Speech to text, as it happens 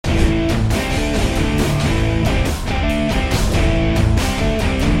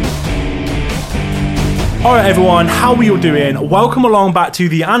Alright everyone, how are you doing? Welcome along back to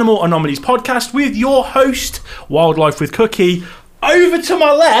the Animal Anomalies podcast with your host, Wildlife with Cookie. Over to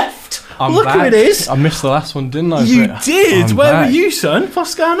my left, look who it is. I missed the last one, didn't I? You did? Where back. were you, son?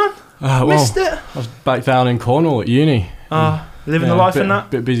 What's going on? Missed it? I was back down in Cornwall at uni. Living the life in that?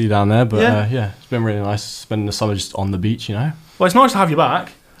 Bit busy down there, but it's been really nice spending the summer just on the beach, you know? Well, it's nice to have you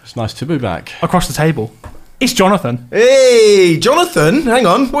back. It's nice to be back. Across the table. It's Jonathan. Hey, Jonathan. Hang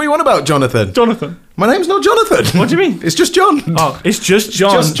on. What do you want about Jonathan? Jonathan. My name's not Jonathan. What do you mean? It's just John. Oh, it's just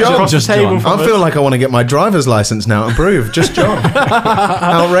John. Just John. Across Just the table John. from I feel like I want to get my driver's license now and prove. Just John.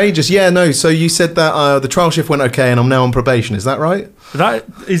 Outrageous. Yeah, no. So you said that the trial shift went okay and I'm now on probation. Is that right? That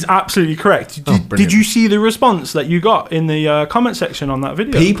is absolutely correct. Did you see the response that you got in the comment section on that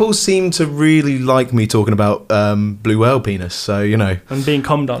video? People seem to really like me talking about blue whale penis. So, you know. And being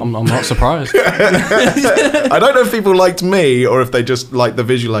cummed on. I'm not surprised. I don't know if people liked me or if they just liked the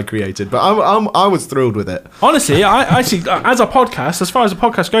visual I created, but I was thrilled with it. Honestly, I actually, as a podcast, as far as the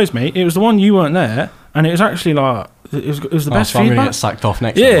podcast goes, mate, it was the one you weren't there, and it was actually like it was the best so I'm feedback. gonna get sacked off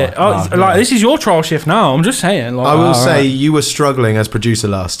next Yeah, time. this is your trial shift now. I'm just saying. Like, I will say you were struggling as producer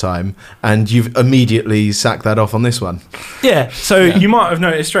last time, and you've immediately sacked that off on this one. Yeah, so you might have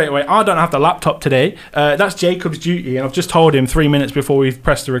noticed straight away, I don't have the laptop today. That's Jacob's duty, and I've just told him 3 minutes before we've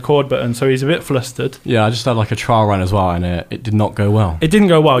pressed the record button, so he's a bit flustered. Yeah, I just had like a trial run as well, and it did not go well. It didn't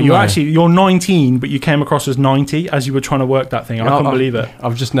go well. No. You're 19, but you came across as 90 as you were trying to work that thing. I couldn't believe it.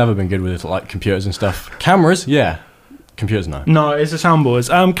 I've just never been good with like computers and stuff. Cameras, yeah. Computers, no. No, it's the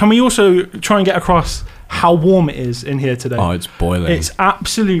soundboards. Can we also try and get across how warm it is in here today? Oh, it's boiling. It's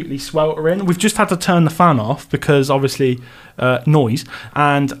absolutely sweltering. We've just had to turn the fan off because obviously noise,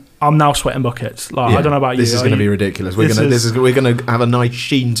 and I'm now sweating buckets. Like, I don't know about you. This is going to be ridiculous. We're going to have a nice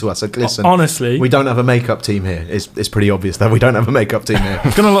sheen to us, a glisten. Honestly, we don't have a makeup team here. It's pretty obvious that we don't have a makeup team here.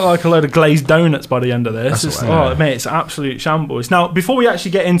 It's going to look like a load of glazed donuts by the end of this. That's right. Mate, it's absolute shambles. Now, before we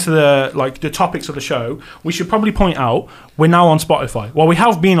actually get into the topics of the show, we should probably point out we're now on Spotify. Well, we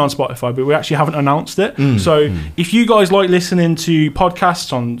have been on Spotify, but we actually haven't announced it. If you guys like listening to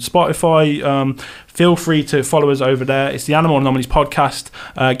podcasts on Spotify, feel free to follow us over there. It's the Animal Anomalies podcast.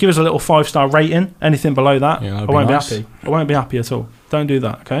 Give us a little 5-star rating. Anything below that, I won't be happy. I won't be happy at all. Don't do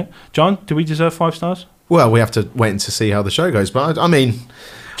that, okay? John, do we deserve 5 stars? Well, we have to wait to see how the show goes. But I mean,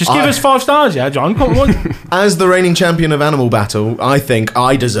 just give us 5 stars, yeah, John. Come on. As the reigning champion of Animal Battle, I think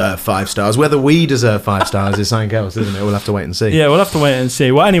I deserve 5 stars. Whether we deserve 5 stars is something else, isn't it? We'll have to wait and see. Yeah, we'll have to wait and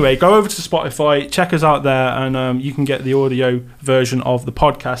see. Well, anyway, go over to Spotify, check us out there, and you can get the audio version of the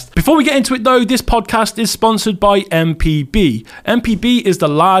podcast. Before we get into it, though, this podcast is sponsored by MPB. MPB is the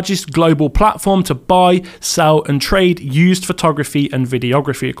largest global platform to buy, sell, and trade used photography and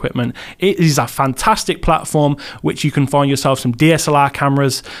videography equipment. It is a fantastic platform which you can find yourself some DSLR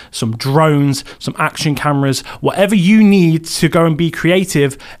cameras, some drones, some action cameras, whatever you need to go and be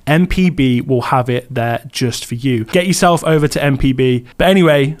creative, MPB will have it there just for you. Get yourself over to MPB. But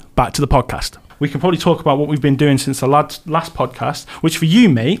anyway, back to the podcast. We can probably talk about what we've been doing since the last podcast, which for you,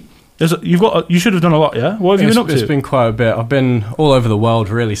 mate, you should have done a lot, yeah? What have you been up to? It's been quite a bit. I've been all over the world,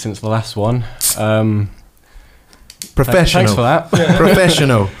 really, since the last one. Professional. Thanks for that. Yeah.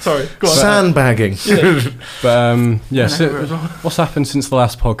 Professional. Sorry, go on. Sandbagging. Yeah. But what's happened since the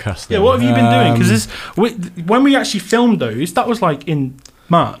last podcast? Then? Yeah, what have you been doing? Because when we actually filmed those, that was like in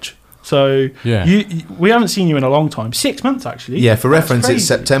March. So we haven't seen you in a long time. 6 months, actually. Yeah, for reference, it's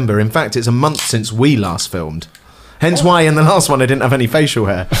September. In fact, it's a month since we last filmed. Hence why in the last one I didn't have any facial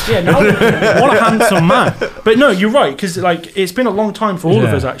hair. Yeah, no, what a handsome man. But no, you're right, because like it's been a long time for all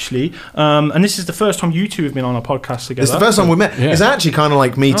of us, actually. And this is the first time you two have been on a podcast together. It's the first time we met. Yeah. It's actually kind of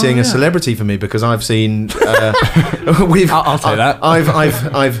like meeting a celebrity for me, because I've seen... I'll say that.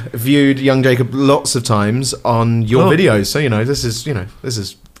 I've viewed Young Jacob lots of times on your videos. So, this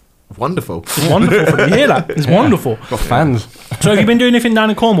is wonderful. It's wonderful for me to hear that. It's wonderful. Got fans. So have you been doing anything down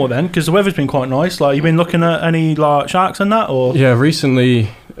in Cornwall then? Because the weather's been quite nice. Like, you been looking at any like sharks and that, or? Yeah, recently,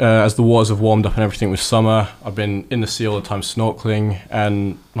 as the waters have warmed up and everything with summer, I've been in the sea all the time snorkeling,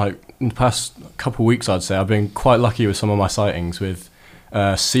 and like in the past couple of weeks, I'd say I've been quite lucky with some of my sightings with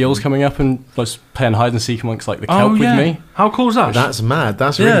seals coming up and just playing hide and seek amongst like the kelp with me. How cool is that? That's mad.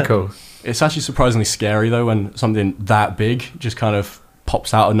 That's really cool. It's actually surprisingly scary though when something that big just kind of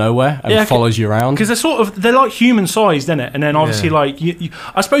pops out of nowhere and follows you around, because they're like human sized, isn't it? And then obviously like you,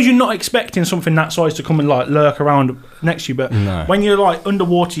 I suppose you're not expecting something that size to come and like lurk around next to you, but when you're like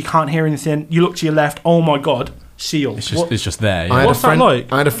underwater, you can't hear anything, you look to your left, oh my god, seal. It's just there. Yeah. What's that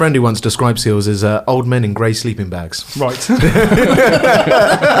like? I had a friend who once described seals as old men in grey sleeping bags. Right. So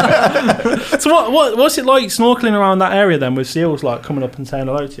what's it like snorkeling around that area then, with seals like coming up and saying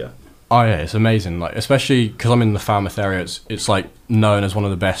hello to you? Oh yeah, it's amazing. Like especially because I'm in the Falmouth area, it's like known as one of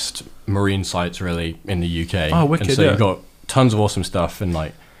the best marine sites really in the UK. Oh, wicked! And so yeah. you've got tons of awesome stuff, and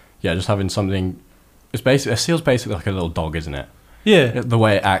like just having something. It's basically a seal's basically like a little dog, isn't it? Yeah. The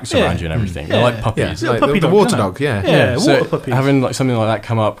way it acts around you and everything. Yeah. They're like puppies. Yeah, like puppy the dogs, water isn't it? dog, yeah. Yeah, So water puppies. having like something like that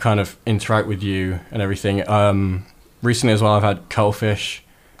come up, kind of interact with you and everything. Recently as well, I've had cuttlefish.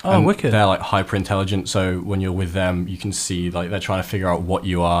 Oh, wicked. They're like hyper intelligent, so when you're with them, you can see like they're trying to figure out what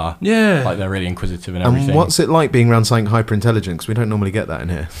you are. Yeah. Like they're really inquisitive and everything. And what's it like being around something hyper intelligent? Because we don't normally get that in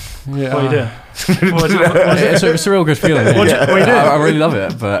here. Yeah. What are you doing? It's a real good feeling. What do you do? I really love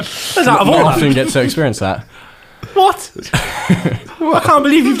it, but out of not all often get to experience that. What? I can't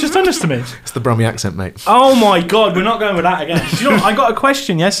believe you've just done this to me. It's the Brummie accent, mate. Oh my God, we're not going with that again. Do you know what? I got a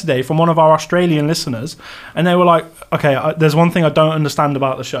question yesterday from one of our Australian listeners, and they were like, "Okay, there's one thing I don't understand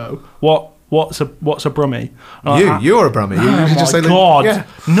about the show. What's a Brummie?" You're a Brummie. You Oh should just my say, God, yeah.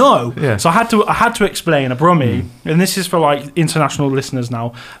 no! Yeah. So I had to explain a Brummie, and this is for like international listeners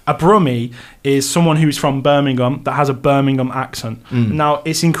now. A Brummie is someone who's from Birmingham that has a Birmingham accent. Now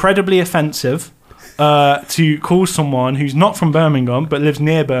it's incredibly offensive to call someone who's not from Birmingham but lives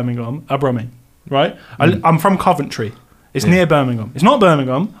near Birmingham a Brummie, right? I'm from Coventry. It's near Birmingham. It's not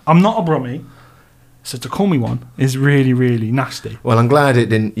Birmingham. I'm not a Brummie. So to call me one is really, really nasty. Well, I'm glad you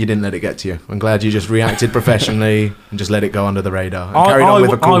didn't let it get to you. I'm glad you just reacted professionally and just let it go under the radar. And carried on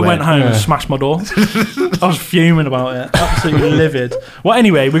with a cool I way. went home and smashed my door. I was fuming about it. Absolutely livid. Well,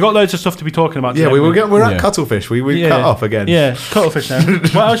 anyway, we got loads of stuff to be talking about today. Yeah, we're at Yeah. cuttlefish. We cut off again. Yeah, cuttlefish now.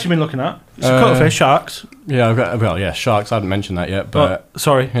 What else you been looking at? Cuttlefish, sharks. Yeah, sharks. I hadn't mentioned that yet, but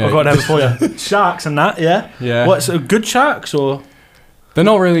Sorry, yeah. I've got it before you. Sharks and that, yeah? yeah, What's good sharks or? they're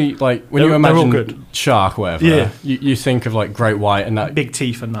not really like when you They're all imagine good. shark or whatever. Yeah. You think of like great white and that Big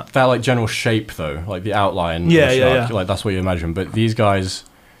teeth and that. that like general shape though, like the outline. Yeah, of a yeah, shark, yeah. Like that's what you imagine. But these guys,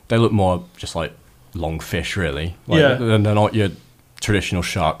 they look more just like long fish, really. Like, Yeah. they're not your traditional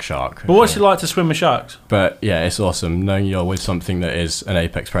shark. But what's it like to swim with sharks? But yeah, it's awesome knowing you're with something that is an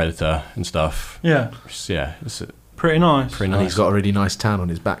apex predator and stuff. Yeah, It's pretty nice. pretty And nice. he's got a really nice tan on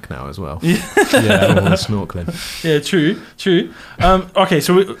his back now as well. yeah. From all the snorkeling. Yeah, true. Okay,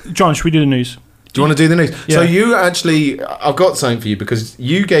 so John, should we do the news? Do you want to do the news? Yeah. So you actually, I've got something for you because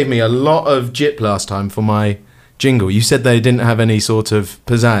you gave me a lot of jip last time for my jingle. You said they didn't have any sort of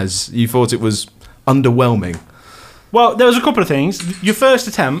pizzazz. You thought it was underwhelming. Well, there was a couple of things. Your first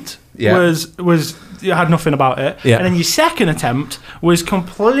attempt Yeah. was you had nothing about it, Yeah. and then your second attempt was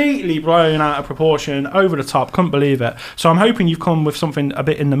completely blown out of proportion, over the top. Couldn't believe it. So I'm hoping you've come with something a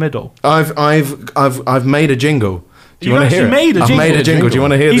bit in the middle. I've made a jingle. Do you You've want to hear actually it? made a I've jingle. made a jingle. Do you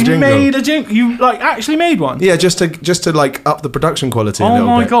want to hear He's the jingle? made a jingle. You actually made one. Yeah, just to like up the production quality a Oh little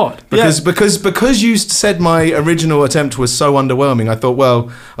my bit. God. Because you said my original attempt was so underwhelming, I thought,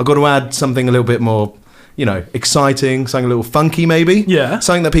 well, I've got to add something a little bit more, exciting, something a little funky maybe. Yeah.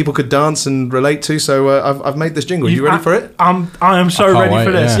 Something that people could dance and relate to. So I've made this jingle. You ready for it? I am so I can't ready wait,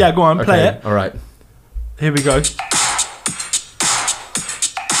 for this. yeah. Yeah, go on, play it. All right. Here we go.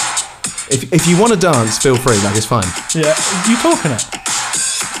 If you want to dance, feel free. Like it's fine. Yeah, you talking it?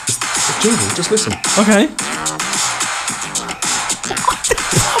 It's a jingle. Just listen. Okay.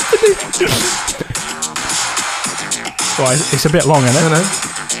 Right, it's a bit long, isn't it? No.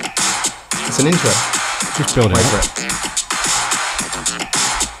 It's an intro. Just build it. Wait up. for it.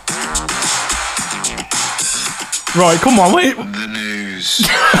 Right, come on, wait. The news.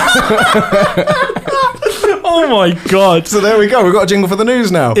 Oh my God. So there we go. We've got a jingle for the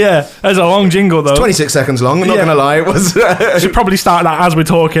news now. Yeah, there's a long jingle though. 26 seconds long. I'm not Yeah. going to lie. It was. Should probably start that as we're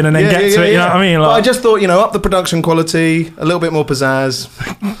talking and then get to it. You know what I mean? But Like, I just thought, up the production quality, a little bit more pizzazz.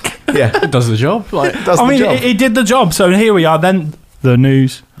 Yeah, It does the job. Like does I the mean, job. it did the job. So here we are. Then the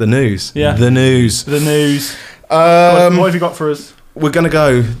news. The news. Yeah. The news. The news. What have you got for us? We're going to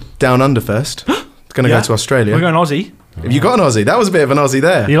go down under first. It's going to Yeah. go to Australia. We're going Aussie. Have you got an Aussie? That was a bit of an Aussie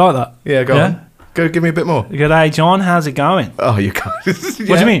there. You like that? Yeah, go Yeah? on. Go give me a bit more. G'day, John. How's it going? Oh, you can't. What do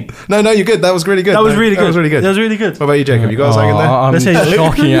you mean? No, you're good. That was really good. That was really good. That was really good. That was really good. What about you, Jacob? You got something in there? I'm Let's hear it.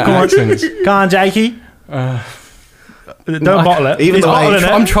 shocking at Come on. accents. Go on, Jakey. Don't bottle it. even He's the way- bottling it.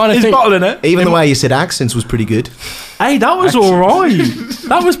 I'm trying to He's think- bottling it. Even the way you said accents was pretty good. Hey, that was all right.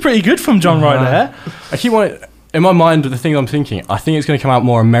 That was pretty good from John right there. I keep wanting. In my mind, the thing I'm thinking, I think it's going to come out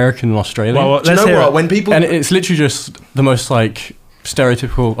more American than Australian. Well, Do you let's know hear what? it. When people... And it's literally just the most like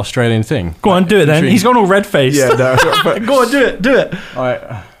stereotypical Australian thing. Go on, do it then. Intriguing. He's gone all red-faced. Yeah, no. Go on, do it. Do it.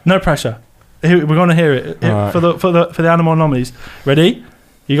 Alright. No pressure. Here, we're going to hear it All right. for the animal anomalies. Ready?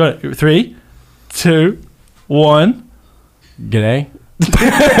 You got it. 3, 2, 1. G'day.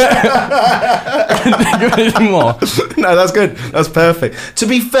 More. No, that's good. That's perfect. To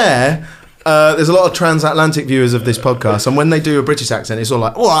be fair, there's a lot of transatlantic viewers of this podcast, and when they do a British accent, it's all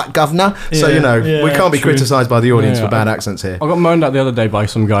like, all right, governor. So, we can't be criticised by the audience for bad accents here. I got moaned at the other day by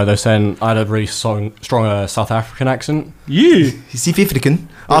some guy. They're saying I had a really strong South African accent. South African?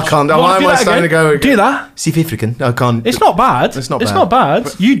 I can't. Why am I starting to go? Do that. South African? I can't. It's not bad. It's not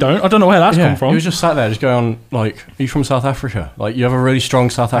bad. You don't. I don't know where that's come from. He was just sat there, just going, like, are you from South Africa? Like, you have a really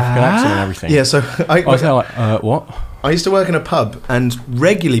strong South African accent and everything. Yeah, so I was there like, what? I used to work in a pub, and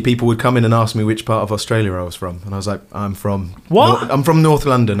regularly people would come in and ask me which part of Australia I was from, and I was like, I'm from I'm from North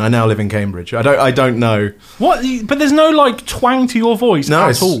London. I now live in Cambridge. I don't know what, but there's no like twang to your voice. No,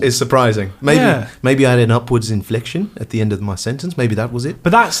 at all. It's surprising. Maybe I had an upwards inflection at the end of my sentence. Maybe that was it.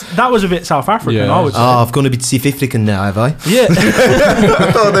 But that was a bit South African. Yeah. I would say. I've gone a bit South African now, have I? Yeah.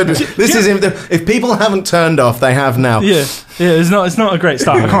 I thought this is if people haven't turned off, they have now. Yeah. Yeah, it's not a great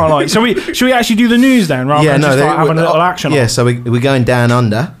start. I can't lie. Should we actually do the news then, rather than just like having a little action? Yeah, so we're going down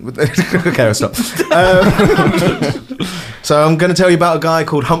under. Okay, I'll stop. So I'm going to tell you about a guy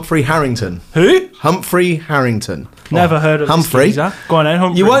called Humphrey Harrington. Who? Humphrey Harrington. Never heard of Humphrey. This Go on then,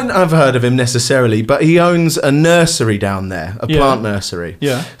 Humphrey. You won't have heard of him necessarily, but he owns a nursery down there, a plant nursery.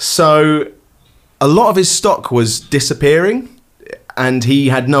 Yeah. So a lot of his stock was disappearing, and he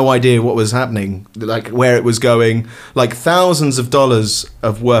had no idea what was happening, like where it was going, like thousands of dollars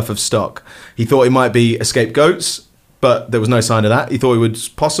of worth of stock. He thought it might be escaped goats, but there was no sign of that. He thought it was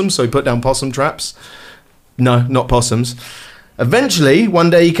possums, so he put down possum traps. No, not possums. Eventually, one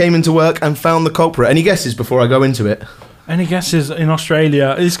day he came into work and found the culprit. Any guesses before I go into it? Any guesses in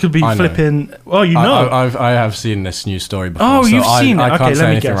Australia? This could be flipping... Well, you know. I have seen this news story before. Oh, you've seen it? Okay,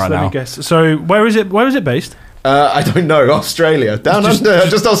 let me guess. So, where is it based? I don't know. Australia. Down under.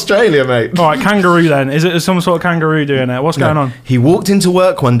 Just Australia, mate. All right, kangaroo then. Is it some sort of kangaroo doing it? What's going on? He walked into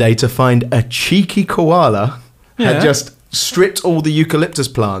work one day to find a cheeky koala had just stripped all the eucalyptus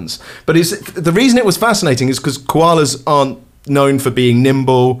plants. But the reason it was fascinating is because koalas aren't known for being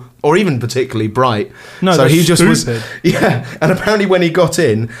nimble or even particularly bright. No, so he just stupid. was. Yeah, and apparently when he got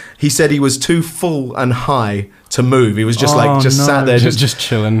in, he said he was too full and high to move. He was just sat there, just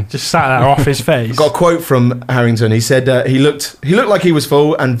chilling, just sat there off his face. Got a quote from Harrington. He said he looked like he was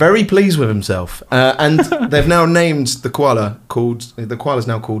full and very pleased with himself. And they've now named the koala is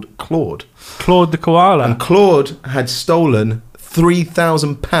now called Claude. Claude the koala. And Claude had stolen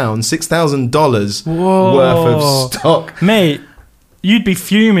 £3,000, $6,000 worth of stock. Mate, you'd be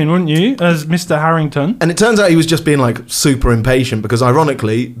fuming, wouldn't you, as Mr. Harrington? And it turns out he was just being like super impatient because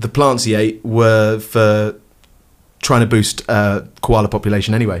ironically, the plants he ate were for trying to boost koala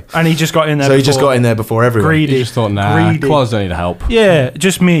population anyway. And he just got in there. So he just got in there before everyone. Greedy. He just thought, koalas don't need help. Yeah,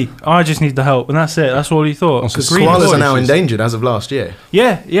 just me. I just need the help, and that's it. That's all he thought. Because koalas are now endangered as of last year.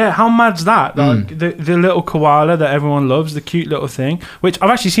 Yeah. How mad's that? Like, the little koala that everyone loves, the cute little thing. Which I've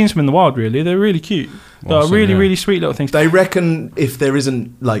actually seen some in the wild. Really, they're really cute. They're really sweet little things. They reckon if there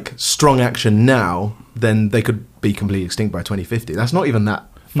isn't like strong action now, then they could be completely extinct by 2050. That's not even that.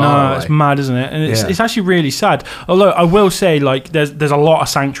 No, it's mad, isn't it? And it's actually really sad. Although I will say, like, there's a lot of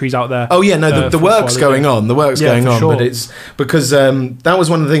sanctuaries out there. Oh yeah, no, the work's going on. The work's going on, sure. But it's because that was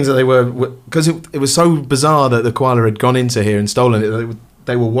one of the things that they were because it was so bizarre that the koala had gone into here and stolen it.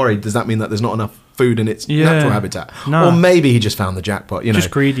 They were worried. Does that mean that there's not enough food in its natural habitat? No. Or maybe he just found the jackpot. You know,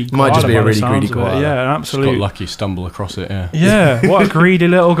 just greedy. Might just be a really greedy koala. Yeah, absolutely. Just got lucky, stumble across it. Yeah. What a greedy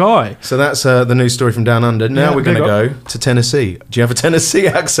little guy. So that's the news story from Down Under. Now we're going to go to Tennessee. Do you have a Tennessee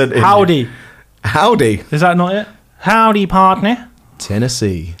accent? Howdy. Howdy. Is that not it? Howdy, partner.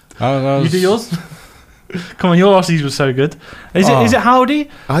 Tennessee. Oh, you do yours. Come on, your Aussies were so good. Is it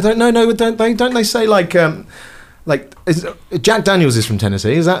howdy? I don't know. No, don't they say like Jack Daniels is from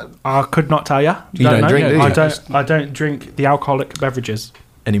Tennessee? Is that? I could not tell you. You don't drink, do you? I don't drink the alcoholic beverages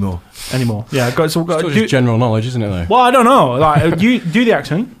anymore. Yeah, it's just general knowledge, isn't it? Though. Well, I don't know. Like, you do the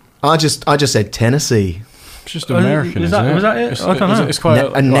accent. I just said Tennessee. It's just American, isn't it? Was that it? I don't know. It's quite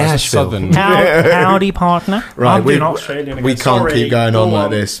a Nashville. Southern. Howdy, partner. Right, I'm doing Australian again. We can't keep going on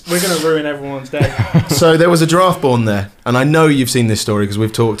like this. We're going to ruin everyone's day. So there was a giraffe born there, and I know you've seen this story because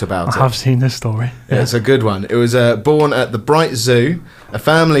we've talked about it. I have seen this story. Yeah, it's a good one. It was born at the Bright Zoo, a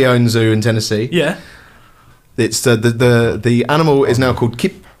family-owned zoo in Tennessee. Yeah. It's the animal is now called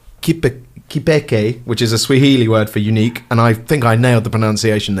Kipeke, which is a Swahili word for unique, and I think I nailed the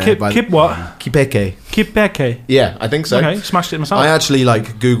pronunciation there. Kip what? Kipeke. Kipeke. Yeah, I think so. Okay, smashed it myself. I actually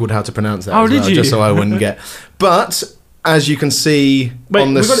Googled how to pronounce that. Oh, did you? Just so I wouldn't get. But as you can see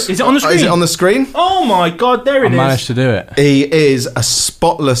on the is it on the screen? Is it on the screen? Oh my God, there it is. I managed to do it. He is a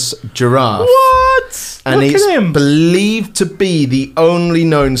spotless giraffe. What? And Look it's at him. believed to be the only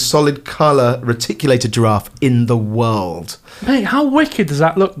known solid colour reticulated giraffe in the world. Mate, how wicked does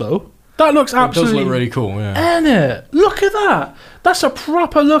that look, though? That looks It does absolutely... look really cool, yeah. Ain't it? Look at that. That's a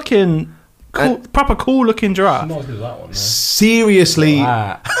proper looking... proper cool looking giraffe. Not as good as that one, though. Seriously,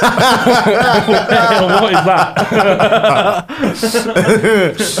 What is that?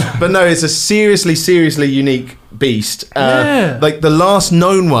 but no, it's a seriously unique beast. Yeah. Like the last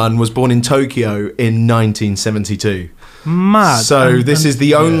known one was born in Tokyo in 1972. Mad. So And- this and- is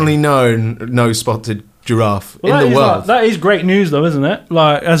the only known no-spotted giraffe Well, in that the is world. like- that is great news, though, isn't it?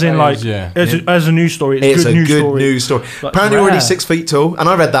 Like, as in, That like, is, yeah. as a news story, It's a a good good news news story. Like, Apparently rare. already 6 feet tall, and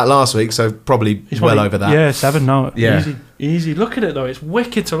I read that last week, so probably It's well probably- over that. Yeah, 7 now. Yeah. Easy. Look at it though; it's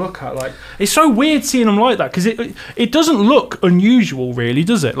wicked to look at. Like, it's so weird seeing them like that because it doesn't look unusual, really,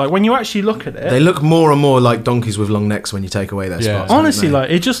 does it? Like when you actually look at it, They look more and more like donkeys with long necks when you take away their Yeah. spots. don't honestly, they? like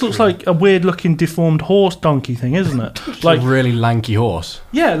it just looks like a weird-looking deformed horse donkey thing, isn't it? Like Like, a really lanky horse.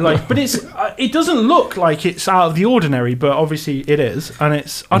 yeah, like, but it doesn't look like it's out of the ordinary, but obviously it is, and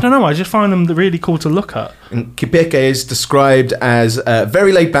it's I don't know. I just find them really cool to look at. And Kipeke is described as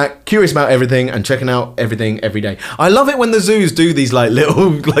very laid back, curious about everything, and checking out everything every day. I love it when the zoos do these like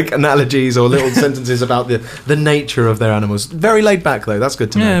little like analogies or little sentences about the nature of their animals. Very laid back though. That's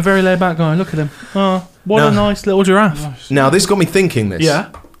good to know. Yeah, very laid back guy. Look at him. Oh, what a No. nice little giraffe. Now this got me thinking this. Yeah.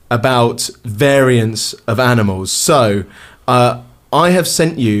 About variants of animals. So I have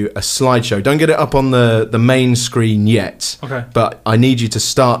sent you a slideshow. Don't get it up on the main screen yet. Okay. But I need you to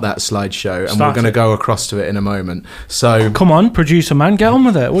start that slideshow, and we're Start going to it. go across to it in a moment. So Come on, producer man, get on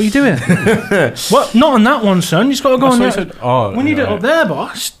with it. What are you doing? What? Not on that one, son. You just got to go on That's there. what I said. Oh, We need it right. up there,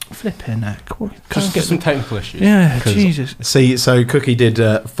 boss. Flipping neck. Just get some technical issues. Yeah, Jesus. see, so Cookie did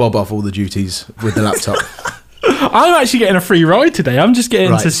fob off all the duties with the laptop. I'm actually getting a free ride today. I'm just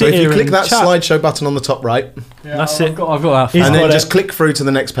getting Right. to So sit if you here click and that chat. slideshow button on the top right, Yeah, That's I've it. got that. He's and got then it. just click through to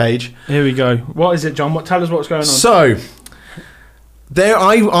the next page. Here we go. What is it, John? Tell us what's going on. So there,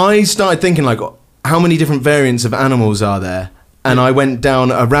 I started thinking like, how many different variants of animals are there? And I went down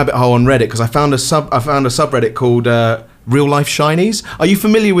a rabbit hole on Reddit because I found a subreddit called Real Life Shinies. Are you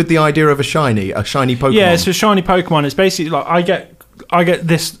familiar with the idea of a shiny Pokemon? Yeah, it's a shiny Pokemon. It's basically like I get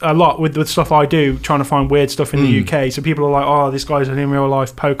this a lot with stuff I do, trying to find weird stuff in the UK. So people are like, "Oh, this guy's an in real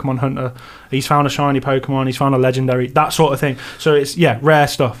life Pokemon hunter. He's found a shiny Pokemon. He's found a legendary, that sort of thing." So it's rare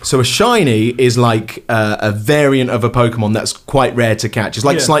stuff. So a shiny is like a variant of a Pokemon that's quite rare to catch. It's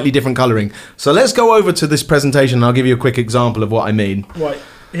like Yeah. slightly different colouring. So let's go over to this presentation and I'll give you a quick example of what I mean. Right,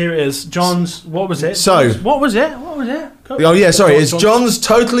 here it is. John's. What was it? So- what was it? Go. Oh yeah, sorry, it's John's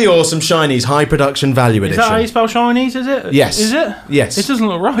Totally Awesome Shinies High Production Value Is that how you Edition. spell shinies? Is it? Yes. Is it? Yes. It doesn't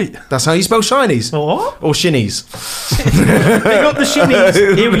look right. That's how you spell shinies. What? Or shinies. Pick up the shinies.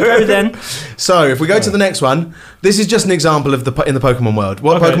 Here we go then. So if we go to the next one, this is just an example of in the Pokemon world.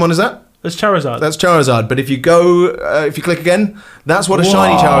 What Okay. Pokemon is that? There's Charizard. That's Charizard. But if you go, if you click again, that's what a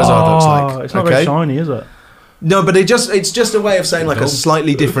shiny Charizard looks like. It's not very shiny, is it? No, but it's just a way of saying like a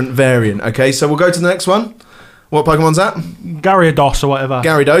slightly different variant. Okay, so we'll go to the next one. What Pokemon's that? Gyarados or whatever.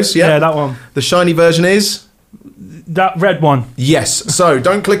 Gyarados, yeah. Yeah, that one. The shiny version is? That red one. Yes. So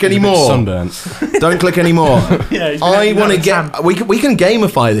don't click He's a bit anymore. sunburnt. Don't click anymore. Yeah, he's I been want to out get. of We can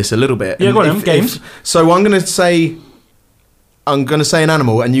gamify this a little bit. Yeah, And go on then, games. So I'm going to say an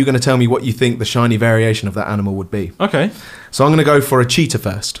animal, and you're going to tell me what you think the shiny variation of that animal would be. Okay. So I'm going to go for a cheetah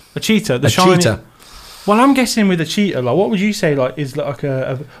first. A cheetah. The A shiny. cheetah. Well, I'm guessing with a cheetah, like, what would you say, like, is like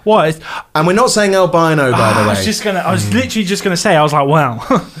a what? Is, And we're not saying albino, by the way. I was literally just gonna say, I was like, wow,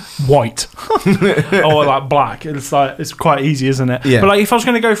 white or like black. It's quite easy, isn't it? Yeah. But like, if I was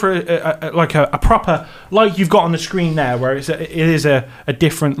gonna go for a proper, like you've got on the screen there, where it is a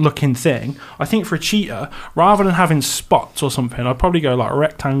different looking thing. I think for a cheetah, rather than having spots or something, I'd probably go like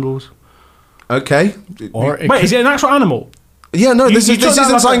rectangles. Okay. Or Wait, is it an actual animal? Yeah, no, this you took that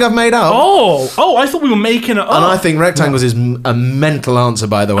isn't like something I've made up. Oh, I thought we were making it up. And I think rectangles is a mental answer,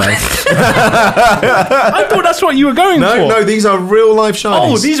 by the way. I thought that's what you were going for. No, these are real life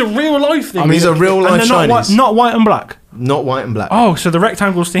shinies. Oh, these are real life things. These are real And life they're shinies. not white and black. Not white and black. Oh, so the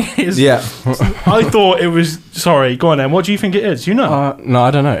rectangles thing is. Yeah. I thought it was. Sorry, go on then. What do you think it is? You know? No,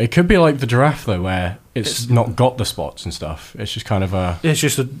 I don't know. It could be like the giraffe though, where it's not got the spots and stuff. It's just kind of a. It's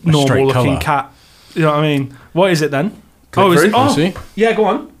just a normal straight looking colour. cat. You know what I mean? What is it then? Click is through. it? Oh, See? yeah. Go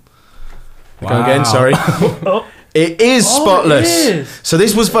on. Go again, sorry. Oh, It is spotless. it is. So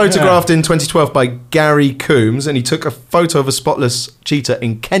this was photographed in 2012 by Gary Coombs, and he took a photo of a spotless cheetah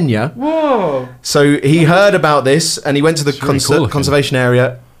in Kenya. Whoa. So he heard about this, and he went to the It's really cool looking. conservation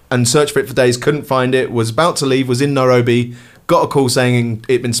area and searched for it for days, couldn't find it, was about to leave, was in Nairobi, got a call saying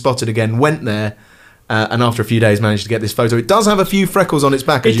it'd been spotted again, went there, and after a few days managed to get this photo. It does have a few freckles on its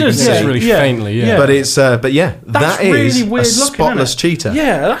back, as It you does, can yeah. see. It's really faintly, yeah. But it's That's that is really weird a looking, spotless isn't it? cheetah.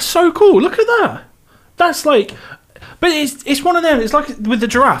 Yeah, that's so cool. Look at that. That's like, but it's one of them. It's like with the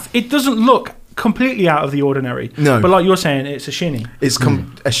giraffe. It doesn't look completely out of the ordinary. No. But like you're saying, it's a shinny. It's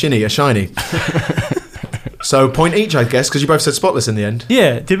a shiny. So point each, I guess, because you both said spotless in the end.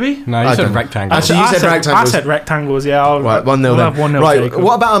 Yeah, did we? No, you I said don't know. rectangle. Actually, you said rectangles. I said rectangles. Yeah. Right, 1-0 we'll then. have 1-0 Right, Jacob.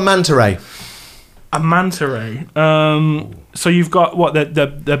 what about a manta ray? A manta ray. So you've got what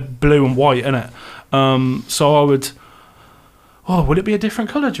the blue and white in it. So I would. Oh, would it be a different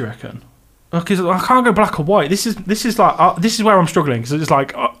colour? Do you reckon? Because I can't go black or white. This is like this is where I'm struggling because it's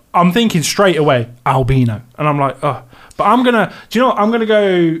like I'm thinking straight away albino, and I'm like, oh. But I'm gonna. Do you know what? I'm gonna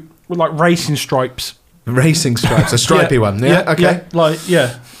go with like racing stripes. Racing stripes, a stripy one. Yeah, okay.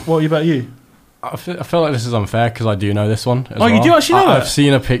 Yeah. What about you? I feel like this is unfair because I do know this one. As Oh, you well. do actually know it? I've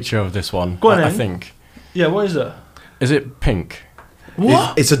seen a picture of this one. Go on I then. think. Yeah. What is it? Is it pink?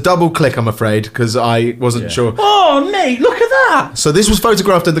 What? It's a double click, I'm afraid, because I wasn't sure. Oh, mate, look at that. So this was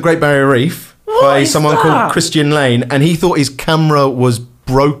photographed at the Great Barrier Reef by is someone that? called Christian Lane, and he thought his camera was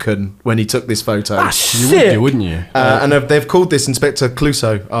broken when he took this photo. That's You would sick. do, wouldn't you? And they've called this Inspector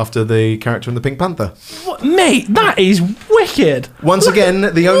Clouseau after the character in the Pink Panther. What, mate, that is wicked. Once again,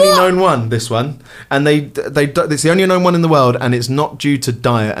 the only known one, this one. And it's the only known one in the world, and it's not due to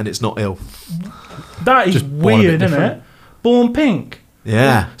diet, and it's not ill. That is Just born a bit weird, isn't different. it? Born pink.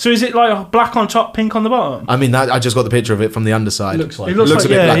 Yeah. So is it like black on top, pink on the bottom? I mean, I just got the picture of it from the underside. Looks like It looks looks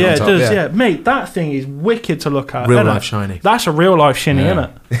like a bit black on it top, does. yeah. Yeah. Mate, that thing is wicked to look at. Real isn't life it? shiny. That's a real life shinny, Yeah.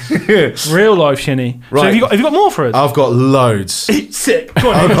 isn't it? Real life shinny. So Right. have you got more for us? I've got loads. It's sick. Go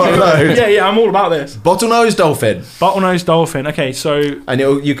on, I've got loads. Yeah, I'm all about this. Bottlenose dolphin. Bottlenose dolphin. Okay, so And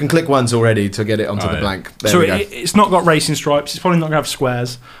you can click once already to get it onto the Right. blank. There we go. it's not got racing stripes. It's probably not gonna have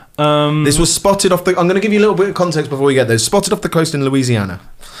squares. This was spotted off the... I'm going to give you a little bit of context before we get there. Spotted off the coast in Louisiana.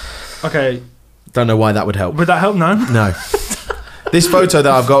 Okay, Don't know why that would help. would that help? No. No. This photo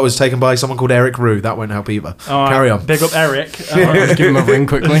that I've got was taken by someone called Eric Rue. That won't help either. All right, Carry on. Big up Eric. Just give him a ring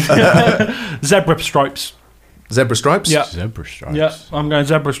quickly. Zebra stripes. Zebra stripes? Yeah. Zebra stripes. Yeah, I'm going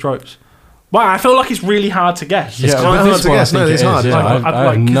zebra stripes. Wow, I feel like it's really hard to guess. Yeah, quite with hard this to one, I guess. No, think it's it is, hard. yeah. I'd I have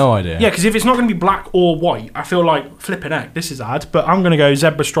like- no idea. Yeah, because if it's not going to be black or white, I feel like flipping heck. This is hard, but I'm going to go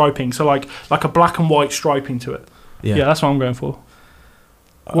zebra striping. So like a black and white striping to it. Yeah, that's what I'm going for.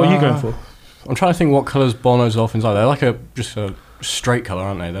 What are you going for? I'm trying to think what colours bottlenose dolphins are. They're like just a straight colour,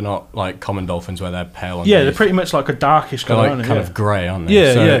 aren't they? They're not like common dolphins where they're pale. Yeah, they're underneath. pretty much like a darkish They're colour, like aren't they? kind Yeah. of grey, aren't they?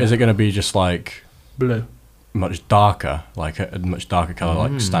 Yeah, so yeah. is it going to be just like Blue. much darker, like a much darker colour,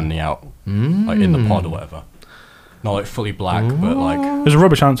 like standing out, like in the pod or whatever? Not like fully black, but like There's a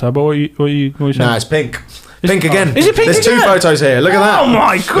rubbish answer, but what are you saying? Nah, it's pink. Pink again. Is it pink There's two again? photos here. Look at Oh that.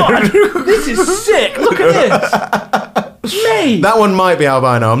 my god, this is sick! Look at this, mate. That one might be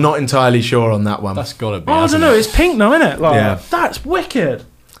albino. I'm not entirely sure on that one. that's got to be. Oh, I don't hasn't know. it? It's pink now, isn't it? Like, Yeah. That's wicked.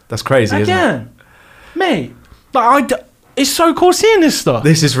 That's crazy, isn't it? Again, mate. Like it's so cool seeing this stuff.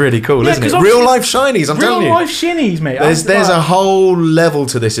 This is really cool, Yeah, isn't 'cause it? obviously- Real life shinies, I'm telling Real you. life shinnies, mate. There's a whole level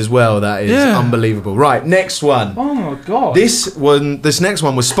to this as well that is Yeah. unbelievable. Right, next one. Oh my god. This next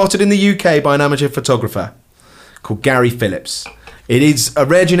one was spotted in the UK by an amateur photographer called Gary Phillips. It is a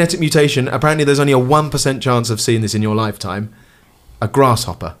rare genetic mutation. Apparently there's only a 1% chance of seeing this in your lifetime. A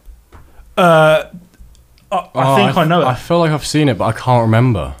grasshopper. I think I know it. I feel like I've seen it, but I can't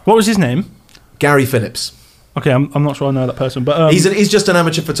remember. What was his name? Gary Phillips. Okay, I'm not sure I know that person, but He's just an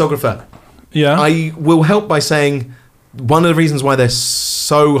amateur photographer. yeah. I will help by saying one of the reasons why they're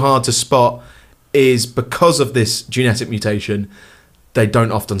so hard to spot is because of this genetic mutation. They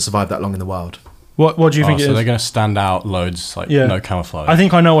don't often survive that long in the wild. What do you think it so is? they're going to stand out loads, like Yeah. no camouflage. I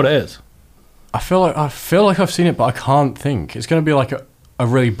think I know what it is. I feel like I've seen it, but I can't think. It's going to be like a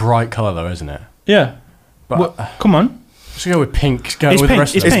really bright colour, though, isn't it? Yeah. But Well, come on. let's go with pink. Go It's with pink, the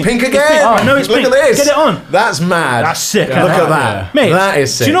rest it's of it. It's pink It's again. pink. Oh, no, it's Look pink. at this. Get it on. That's mad. That's sick. Look I like at that. that. Mate, that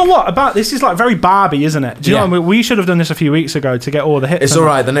is sick. do you know what about this? Is like very Barbie, isn't it? Do you Yeah. know what I mean? We should have done this a few weeks ago to get all the hits. It's on all it.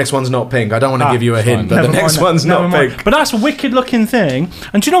 right. The next one's not pink. I don't want to give you a it's hint, fine. but Never the next mind one's that. Never not mind. pink. But that's a wicked looking thing.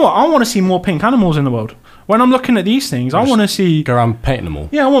 And do you know what? I want to see more pink animals in the world. When I'm looking at these things, I want to see. Go around painting them all.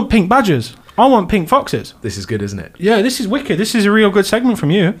 Yeah, I want pink badgers. I want pink foxes. This is good, isn't it? Yeah, this is wicked. This is a real good segment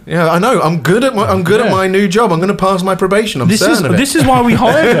from you. Yeah, I know. I'm good at my new job. I'm going to pass my probation. I'm certain of it. This is why we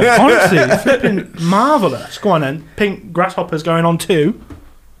hired her. Honestly, flipping marvelous. Go on then. Pink grasshoppers going on too.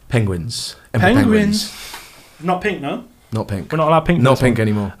 Penguins. Emperor Penguins. Not pink, no. Not pink. We're not allowed pink. for Not this one. pink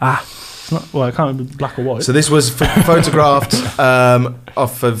anymore. It's not. Well, it can't be black or white. So this was photographed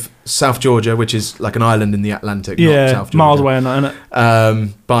off of South Georgia, which is like an island in the Atlantic. not yeah, South Georgia. miles away on that,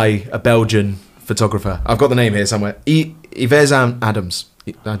 innit? By a Belgian photographer. I've got the name here somewhere. Yves Adams.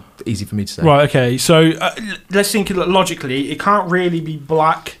 Easy for me to say. Right, okay. So let's think logically. It can't really be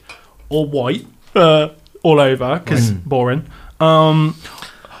black or white all over because boring.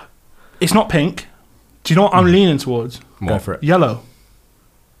 It's not pink. Do you know what I'm leaning towards? Go for it. Yellow.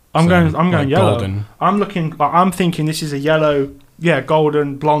 I'm going like yellow. golden. I'm thinking this is a yellow,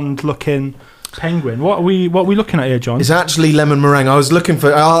 golden, blonde looking penguin. What are we looking at here, John? It's actually lemon meringue. I was looking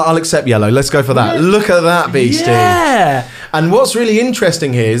for. I'll accept yellow. Let's go for that. Yeah. Look at that beastie. Yeah. And what's really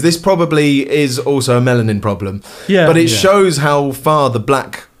interesting here is this probably is also a melanin problem. Yeah. But it shows how far the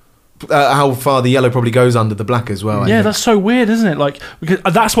black. How far the yellow probably goes under the black as well. I think. That's so weird, isn't it? Like, because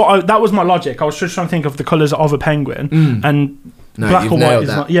that was my logic. I was just trying to think of the colours of a penguin, and No, black you've or white nailed is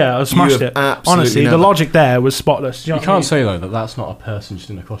that. not. Yeah, I smashed You it. have absolutely Honestly, the nailed that. logic there was spotless. You know what I can't mean? say though that that's not a person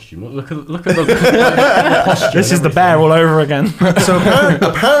just in a costume. Look at the posture. This is the bear all over again. So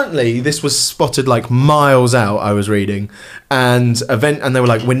apparently this was spotted like miles out. I was reading, and they were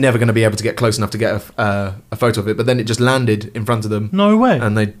like, "We're never going to be able to get close enough to get a photo of it." But then it just landed in front of them, No way.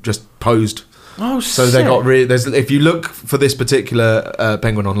 and they just posed. Oh, So they got if you look for this particular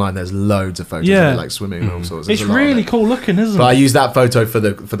penguin online, there's loads of photos of it, like swimming and all sorts. It's There's a lot of really it. cool looking, isn't But I it? used that photo for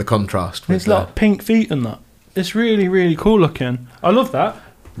the contrast. It's like pink feet and that. It's really, really cool looking. I love that.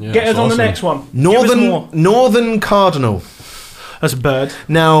 Yeah, Get us it's on the awesome. next one. Give us more. Northern cardinal. That's a bird.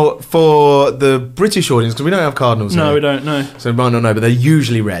 Now, for the British audience, because we don't have cardinals No, here, we don't know. so might not know, but they're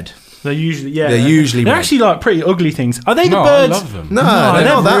usually red. They're usually They're usually They're red. actually like pretty ugly things. Are they the No, I birds? love them. No, they're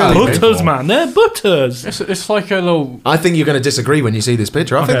they're not that really ugly. butters, big. man. They're butters. It's like a little. I think you're going to disagree when you see this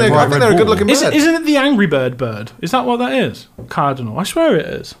picture. I Okay, think right, they're a good-looking bird. Isn't it the Angry Bird? Is that what that is? Cardinal. I swear it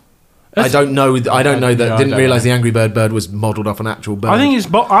is. I don't know. I don't know that. Yeah, I Didn't don't realise know. the Angry Bird was modelled off an actual bird. I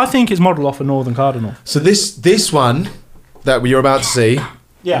think it's modelled off a Northern Cardinal. so. This one that you're about to see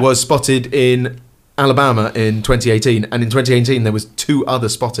was spotted in Alabama in 2018, and in 2018 there was 2 other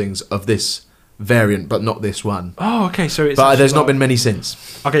spottings of this variant, but not this one. Oh, okay. So it's. But there's actually not been many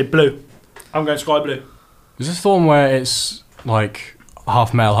since. Okay, blue. I'm going sky blue. Is this the one where it's like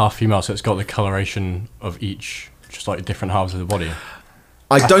half male, half female, so it's got the coloration of each, just like different halves of the body?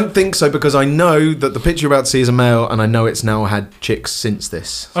 I don't think so, because I know that the picture you're about to see is a male, and I know it's now had chicks since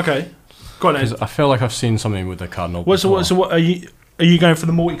this. Okay. Go on then. 'Cause I feel like I've seen something with the cardinal. What are you? Are you going for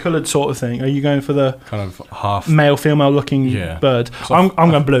the multicoloured sort of thing? Are you going for the kind of half male, female looking Yeah. bird? So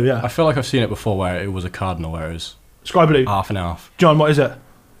I'm going blue. Yeah. I feel like I've seen it before where it was a cardinal, where it was Sky blue. half and half. John, what is it?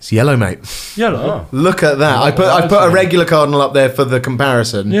 It's yellow, mate. Yellow. Look at that. Oh, I put that's a nice. regular cardinal up there for the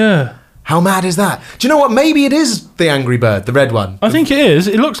comparison. Yeah. How mad is that? Do you know what? Maybe it is the Angry Bird, the red one. I think it is.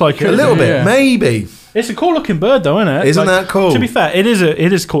 It looks like it. A little bit, Yeah. maybe. It's a cool looking bird, though, isn't it? Isn't that cool? To be fair, it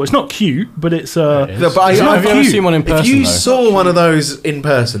is cool. It's not cute, but it's It is. But I- Have I- you ever seen one in person? If you though? saw one of those in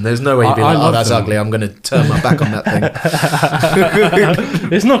person, there's no way you'd be I like, oh, love that's them. ugly. I'm going to turn my back on that thing.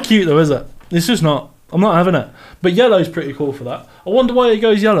 it's not cute though, is it? It's just not. I'm not having it. But yellow's pretty cool for that. I wonder why it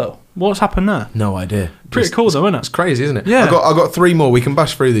goes yellow. What's happened there? No idea. Pretty Just- cool though, isn't It's it? crazy, isn't it? Yeah. I got 3 more. We can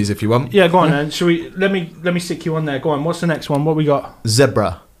bash through these if you want. Yeah, go on then. Shall we? Let me stick you on there. Go on. What's the next one? What we got?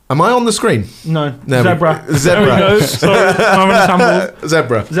 Zebra. Am I on the screen? No. There we- Zebra. Zebra. There we go. Sorry, I'm in a sample.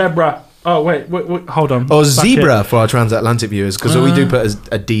 Zebra. Zebra. Oh wait, hold on. Or Back zebra for our transatlantic viewers, because we do Uh. put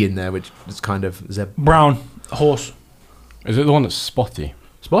a D in there, which is kind of zebra. here. Brown horse. Is it the one that's spotty?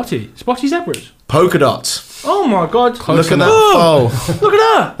 Spotty zebras. Polka dots. Oh my god! Look at that Oh, foal. look at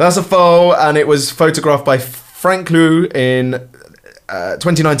that. That's a foal, and it was photographed by Frank Liu in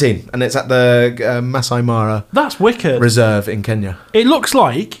 2019, and it's at the Masai Mara That's wicked. Reserve in Kenya. It looks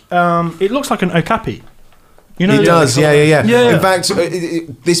like an okapi. You know, It does, yeah. Yeah. In fact,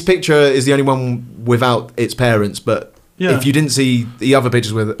 this picture is the only one without its parents, but Yeah. if you didn't see the other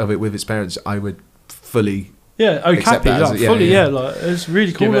pictures of it with its parents, I would fully... Yeah, Accept okapi. that as Like, it, yeah, fully, yeah. like it's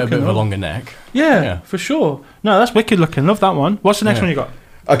really cool Give it a looking. bit of a though. longer neck. Yeah, Yeah. for sure. No, that's wicked looking. Love that one. What's the next Yeah. one you got?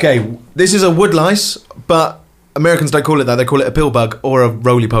 Okay, this is a wood lice, but Americans don't call it that. They call it a pillbug or a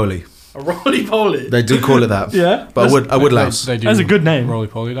roly-poly. A roly poly. They do call it that. Yeah, But a wood louse. They do That's a good name. Roly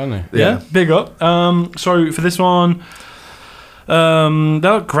poly, don't they? Yeah, big up. So for this one,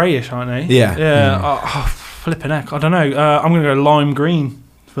 they're greyish, aren't they? Yeah. Yeah. Oh, flipping heck. I don't know. I'm gonna go lime green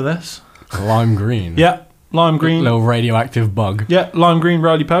for this. Lime green. Yeah, lime green. Little radioactive bug. Yeah, lime green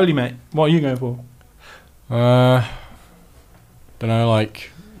roly poly, mate. What are you going for? Don't know,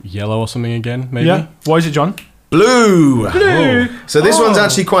 like yellow or something again, maybe? Yeah. Why is it, John? Blue. Blue. So this Oh. one's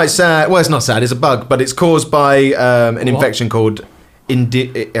actually quite sad. Well, it's not sad. It's a bug, but it's caused by an infection called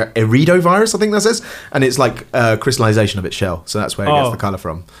iridovirus, I think that says, and it's like crystallization of its shell, so that's where it gets the colour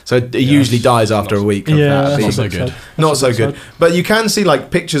from. So it usually dies after a week. Of that Not so good. Not so good. But you can see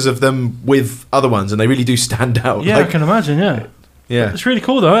like pictures of them with other ones, and they really do stand out. Yeah, like, I can imagine. Yeah, yeah, it's really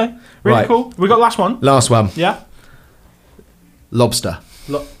cool though. Really Right. cool. We got last one. Last one, Yeah. lobster.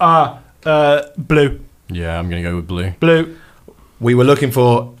 Blue. Yeah, I'm gonna go with blue. Blue. We were looking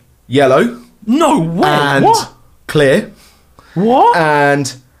for yellow No way. and What? clear What?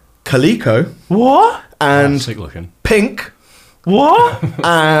 and calico What? and Sick looking. pink What?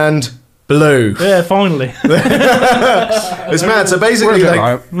 and blue. Yeah, finally. It's mad. So basically,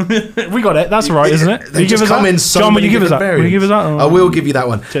 like, We got it. That's all right, isn't it? they just come in so John, will many you give us that? different Will you give us that? variants. I will give you that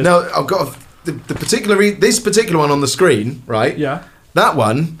one. Cheers. Now I've got the particular this particular one on the screen, right? Yeah. That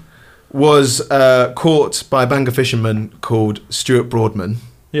one was caught by a Bangor fisherman called Stuart Broadman.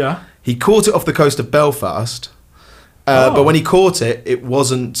 Yeah. He caught it off the coast of Belfast, but when he caught it, it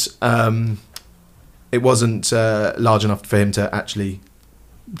wasn't large enough for him to actually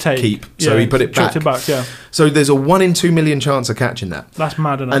keep. So he put it back. Chucked it back, yeah. So there's a 1 in 2 million chance of catching that. That's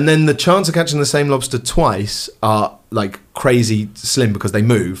mad enough. And then the chance of catching the same lobster twice are like crazy slim because they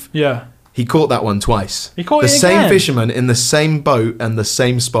move. Yeah. He caught that one twice. He caught the it same again? fisherman in the same boat and the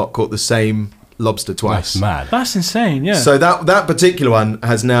same spot caught the same lobster twice. That's mad. That's insane, yeah. So that particular one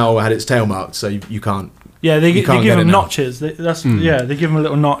has now had its tail marked, so you can't. Yeah, they give get them it now. notches. Yeah, they give them a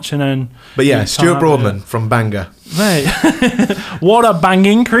little notch and then... But yeah, you Stuart can't have Broadman it. from Bangor. Mate, what a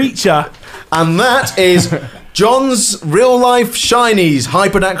banging creature. And that is John's Real Life Shinies High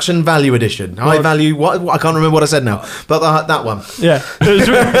Production Value Edition. High value, what I can't remember what I said now, but that one. Yeah.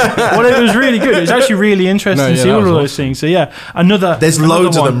 It was really good. It was actually really interesting to see all of those things. So yeah, There's another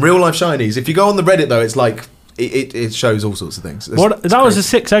loads of one. them, Real Life Shinies. If you go on the Reddit though, it's like, it shows all sorts of things. That was a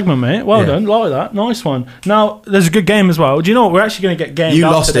 6 segment, mate. Well done. Like that. Nice one. Now, there's a good game as well. Do you know what? We're actually going to get gamed You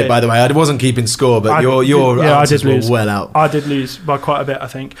up lost today. it, by the way. I wasn't keeping score, but your I answers did lose. were well out. I did lose by quite a bit, I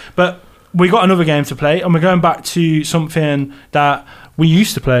think. But we got another game to play, and we're going back to something that we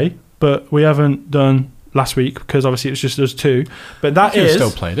used to play, but we haven't done last week because obviously it was just us two. But that You is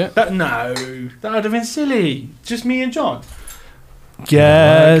still played it. no, that would have been silly. Just me and John.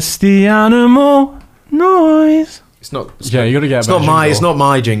 Guess the animal noise. It's not. Yeah, you got to get. It's not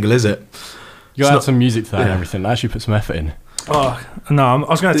my jingle, is it? You got to add some music to that and everything. Actually, put some effort in. Oh no! I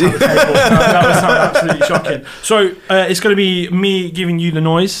was going to tap the table. That would sound absolutely shocking. So it's going to be me giving you the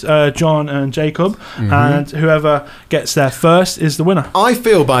noise, John and Jacob, and whoever gets there first is the winner. I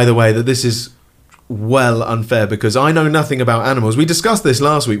feel, by the way, that this is well unfair because I know nothing about animals. We discussed this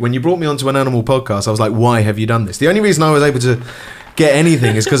last week when you brought me onto an animal podcast. I was like, "Why have you done this?" The only reason I was able to get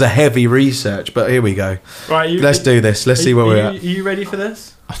anything is because of heavy research. But here we go. Right, let's do this. Let's see where we're at. Are you ready for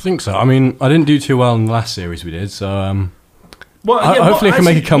this? I think so. I mean, I didn't do too well in the last series we did, so Well, hopefully I can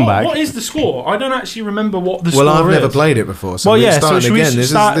make a comeback. What is the score? I don't actually remember what the score Well, is. I've never played it before, so Well, we're yeah, so starting should we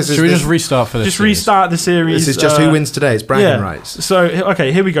again. should we just restart for this? Just series? restart the series. This is just who wins today. It's bragging yeah. rights. So,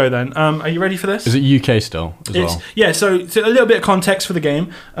 okay, here we go then. Are you ready for this? Is it UK still as well? Yeah, so a little bit of context for the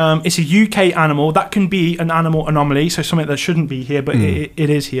game. It's a UK animal. That can be an animal anomaly, so something that shouldn't be here, but it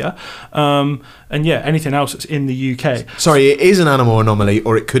is here. And yeah, anything else that's in the UK. Sorry, it is an animal anomaly,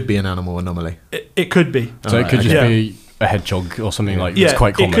 or it could be an animal anomaly. It could be. So it could just be a hedgehog or something like that's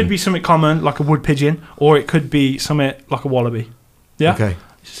quite common. It could be something common, like a wood pigeon, or it could be something like a wallaby. Yeah? Okay.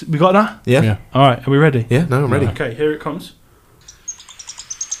 We got that? Yeah. All right, are we ready? Yeah, no, I'm ready. Okay, here it comes.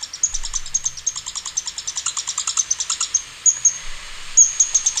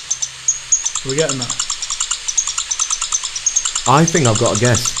 We're getting that. I think I've got a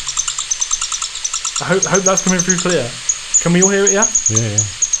guess. I hope that's coming through clear. Can we all hear it, yeah? Yeah.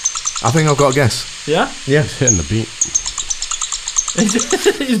 I think I've got a guess. Yeah? Yeah. It's hitting the beat.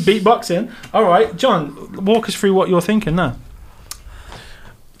 He's beatboxing. All right, John, walk us through what you're thinking now.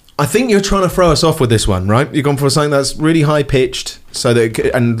 I think you're trying to throw us off with this one, right? You've gone for something that's really high pitched, so that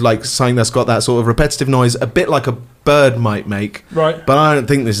and like something that's got that sort of repetitive noise, a bit like a bird might make. Right. But I don't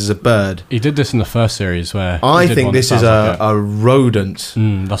think this is a bird. He did this in the first series where I think this is a rodent.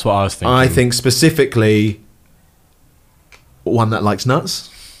 That's what I was thinking. I think specifically one that likes nuts,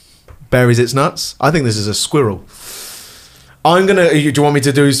 buries its nuts. I think this is a squirrel. Do you want me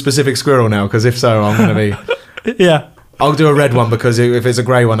to do specific squirrel now? Because if so, I'm going to be... Yeah. I'll do a red one because if it's a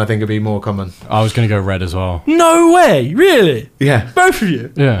grey one, I think it'd be more common. I was going to go red as well. No way, really? Yeah. Both of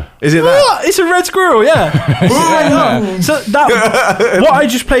you? Yeah. Is it What? It's a red squirrel, yeah. So what I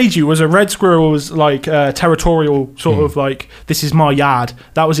just played you was a red squirrel was like territorial, sort of like, this is my yard.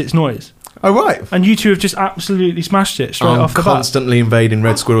 That was its noise. Oh, right. And you two have just absolutely smashed it straight I'm off the bat. constantly invading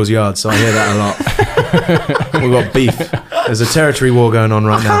Red Squirrel's yard, so I hear that a lot. We've got beef. There's a territory war going on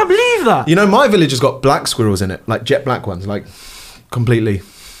right I now. can't believe that. You know, my village has got black squirrels in it, like jet black ones, like completely.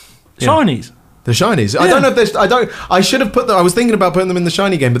 Shinies. The shinies. Yeah. I don't know if there's. I should have put them. I was thinking about putting them in the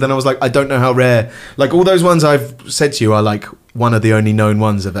shiny game, but then I was like, I don't know how rare. Like all those ones I've said to you are like one of the only known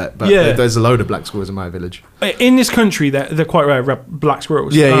ones of it. But there's a load of black squirrels in my village. In this country, they're quite rare, black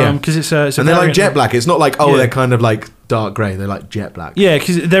squirrels. Yeah. Because it's a And they're like variant jet of- black. It's not like they're kind of like dark grey. They're like jet black. Yeah,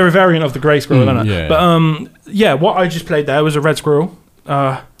 because they're a variant of the grey squirrel, aren't they? Yeah. But what I just played there was a red squirrel.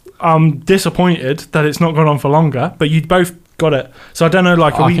 I'm disappointed that it's not gone on for longer, but you both got it. So I don't know,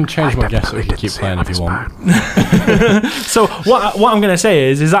 like... I can change my guess so we can keep playing if you want. So what I'm going to say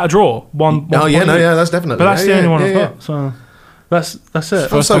is that a draw? One Oh, yeah, point no, each. yeah, that's definitely. But that's the only one I've yeah. got. So that's it. I'm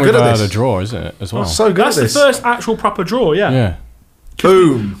First so time good we've at had this. a draw, isn't it, as well? So good That's at the this. first actual proper draw, yeah. Yeah.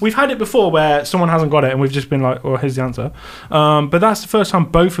 Boom. We've had it before where someone hasn't got it and we've just been like, oh, here's the answer. But that's the first time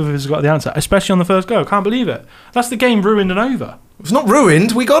both of us got the answer, especially on the first go. I can't believe it. That's the game ruined and over. It's not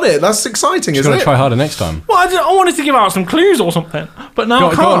ruined. We got it. That's exciting, Just isn't got to it? try harder next time. Well, I wanted to give out some clues or something, but now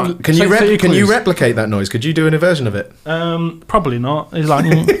I Go on. can't. Can you Say can you clues. replicate that noise? Could you do a version of it? Probably not. It's like...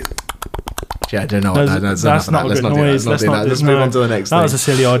 Yeah, I don't know. That's not a good noise. Let's not do that. Let's move on to the next That thing. was a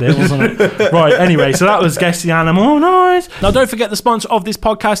silly idea, wasn't it? Right, anyway, so that was Guess the Animal Noise. Now, don't forget the sponsor of this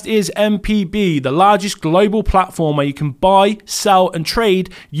podcast is MPB, the largest global platform where you can buy, sell, and trade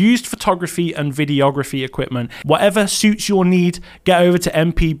used photography and videography equipment. Whatever suits your need, get over to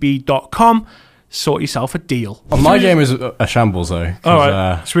mpb.com. Sort yourself a deal. Well, my game is a shambles, though. 'Cause, All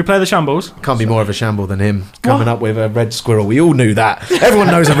right, should we play the shambles? Can't be more of a shamble than him coming up with a red squirrel. We all knew that. Everyone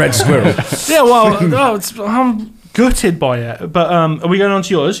knows a red squirrel. Yeah, well, no, I'm gutted by it. But are we going on to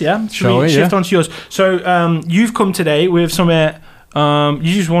yours? Yeah, Shall we? shift Yeah. on to yours? So you've come today with something.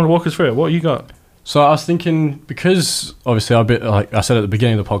 You just want to walk us through it. What you got? So I was thinking, because obviously like I said at the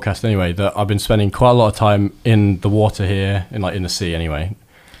beginning of the podcast anyway, that I've been spending quite a lot of time in the water here, in the sea anyway,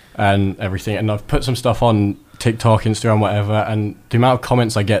 and everything. And I've put some stuff on TikTok, Instagram, whatever, and the amount of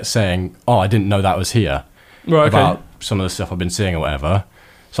comments I get saying, "Oh, I didn't know that was here," Right. Okay. about some of the stuff I've been seeing or whatever.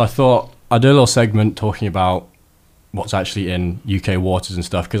 So I thought I'd do a little segment talking about what's actually in UK waters and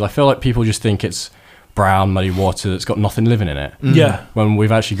stuff, because I feel like people just think it's brown, muddy water that's got nothing living in it, Yeah. when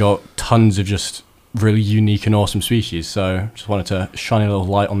we've actually got tons of just really unique and awesome species. So just wanted to shine a little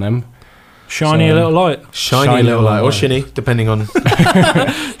light on them. Shiny So- a little light. Shiny little light. Or shinny, depending on...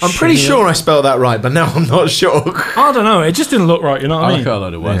 I'm pretty sure I spelled that right, but now I'm not sure. I don't know. It just didn't look right. You know what I I look mean? at a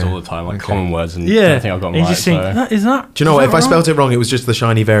load of words Yeah. all the time, like Okay. common words, and I Yeah. don't think I've got And them you right. just think, So. is that? Do you know what? is If that I right? spelled it wrong, it was just the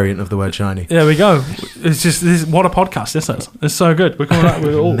shiny variant of the word shiny. There we go. It's just what a podcast this is. It's so good. We're coming out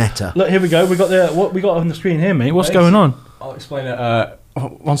with it all. Meta. Look, here we go. We got what we got on the screen here, mate. What's Thanks. going on? I'll explain it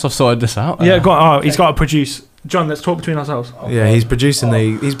once I've sorted this out. Yeah, go on. Oh, he's got to produce. John, let's talk between ourselves. Yeah, he's producing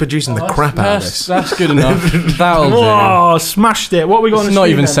the crap out of this. That's good enough. That'll do. Whoa, smashed it. What we got on It's the not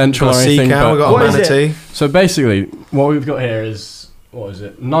screen even then? central Got or a sea anything. cow, we But got What a is it? manatee. so basically, what we've got here is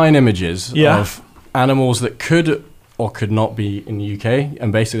 9 images Yeah. of animals that could or could not be in the UK,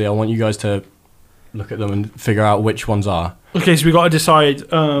 and basically, I want you guys to look at them and figure out which ones are. Okay, so we got to decide.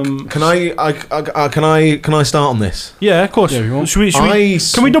 Can I start on this? Yeah, of course. Yeah, if you want. Should we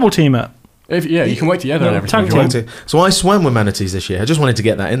can we double team it? You can work together No, and everything. tag if you want. team. So I swam with manatees this year. I just wanted to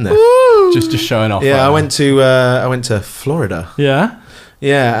get that in there. Just showing off. Yeah, right I went to Florida. Yeah.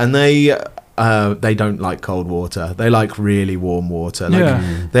 Yeah, and they don't like cold water. They like really warm water. Like, Yeah.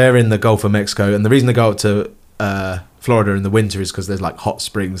 they're in the Gulf of Mexico, and the reason they go up to Florida in the winter is because there's like hot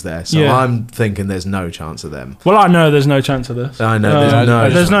springs there. So Yeah. I'm thinking there's no chance of them. Well, I know there's no chance of this. I know there's no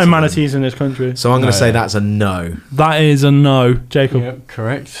there's chance no of them. manatees in this country. So I'm going No, to say yeah. that's a no. That is a no, Jacob. Yeah,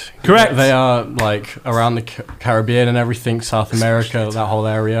 correct. Correct. They are like around the Caribbean and everything, South America, that whole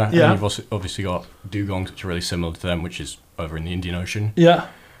area. Yeah. And you've also obviously got dugongs, which are really similar to them, which is over in the Indian Ocean. Yeah.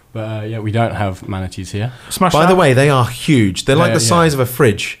 But yeah, we don't have manatees here. Smash By that. the way, they are huge. They're like Yeah, the size of a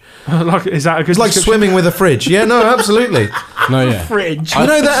fridge. Like, is that a good It's like description? swimming with a fridge. Yeah, no, absolutely. No, yeah. Fridge. You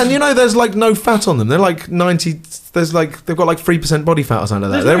know that, and you know there's like no fat on them. They're like 90. There's like they've got like 3% body fat or something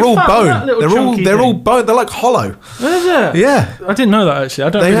like that. There's They're no all fat on that bone. little chunky They're all thing. bone. They're like hollow. What is it? Yeah. I didn't know that actually. I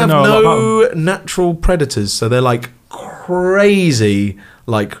don't They really have know about that. no natural predators, so they're like crazy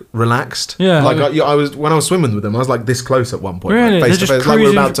like relaxed. Yeah. Like I was when I was swimming with them, I was like this close at one point. Really? Like, They're face to just face, like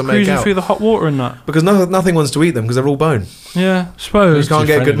we're about to make cruising out. through the hot water and that. Because nothing wants to eat them because they're all bone. Yeah, suppose. You can't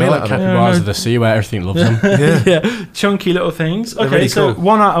get a good meal out of it. Capybaras of the sea where everything loves them. Yeah, chunky little things. They're Okay, really so cool.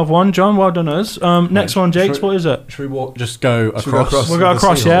 1 out of 1, John. Well done us. Next one, Jakes. What is it? Should we just go Should we go across? across? We'll go The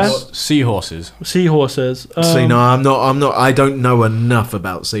across, yeah. Seahorses. Seahorses. See, no, I'm not. I don't know enough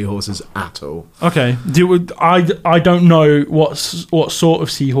about seahorses at all. Okay. I don't know what sort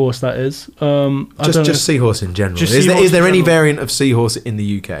of seahorse that is. I don't know. Just seahorse in general. Just Is seahorse there in any general. variant of seahorse in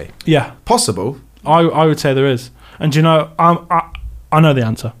the UK? Yeah, Possible. I would say there is. And do you know, I know the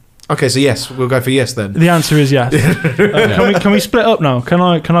answer. Okay, so yes, we'll go for yes then. The answer is yes. Can we split up now? Can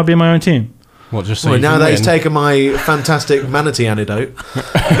I be in my own team? What, just so Well, you now can that he's win? taken my fantastic manatee antidote.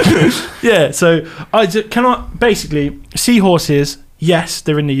 Yeah. So basically seahorses. Yes,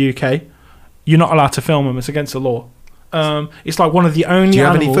 they're in the UK. You're not allowed to film them. It's against the law. It's like one of the only. Do you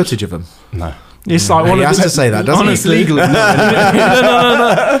have any animals- footage of them? No. It's like one He of has the, to say that, doesn't honestly, he? Legally.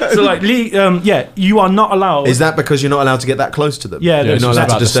 no. So like, yeah, you are not allowed. Is that because you're not allowed to get that close to them? Yeah, You're it's not just allowed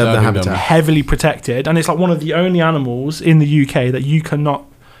to about disturb their disturbing them. habitat. heavily protected, and it's like one of the only animals in the UK that you cannot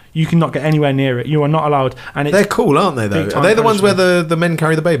get anywhere near it. You are not allowed, and it's They're cool, aren't they? Though Big are they the time ones where the men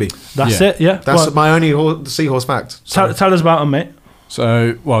carry the baby? that's Yeah. it. Yeah, That's Well, my only seahorse fact. tell us about them, mate.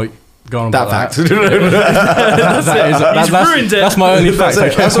 So, well, go on That about fact. He's ruined it. That's my only fact.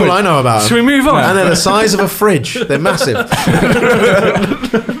 That's, that's all I know about Should them. we move on? And they're the size of a fridge. They're massive.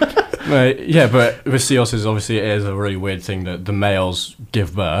 Yeah, but with seahorses, obviously, it is a really weird thing that the males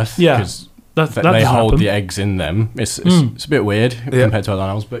give birth. Yeah. Because That they doesn't hold happen. the eggs in them. It's a bit weird Yeah. compared to other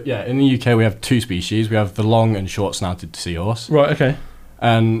animals. But yeah, in the UK, we have two species. We have the long and short-snouted seahorse. Right. Okay.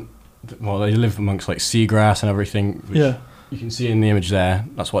 And, well, they live amongst, like, seagrass and everything. Which Yeah. You can see in the image there.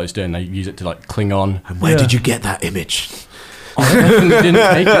 That's what it's doing. They use it to, like, cling on. And where Yeah. did you get that image? I definitely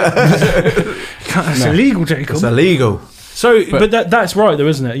didn't take it. That's No. illegal, Jacob. It's illegal. So, But- but that's right, though,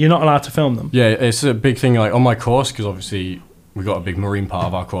 isn't it? You're not allowed to film them. Yeah, it's a big thing, like, on my course, because obviously we've got a big marine part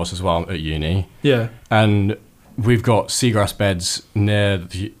of our course as well at uni. Yeah. And we've got seagrass beds near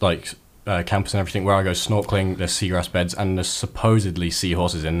the campus and everything where I go snorkeling. There's seagrass beds and there's supposedly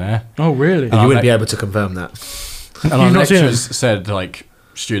seahorses in there. Oh, really? You wouldn't be able to confirm that. And our You've not seen lecturers said, like,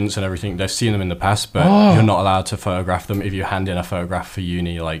 students and everything, they've seen them in the past, but Oh. you're not allowed to photograph them. If you hand in a photograph for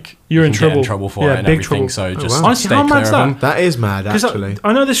uni, like, You're you in can get in trouble. trouble for Yeah, it and big everything. trouble. So Oh, just wow. Honestly, stay how clear mad's of that? them. That is mad, 'Cause actually.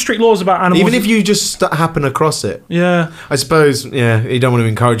 I know there's strict laws about animals. Even if you just happen across it. Yeah. I suppose, yeah, you don't want to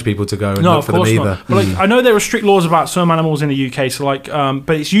encourage people to go and No, look of for them course either. not. But like, I know there are strict laws about some animals in the UK. So like,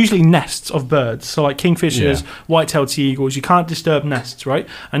 but it's usually nests of birds. So like kingfishers, Yeah. white-tailed sea eagles. You can't disturb nests, right?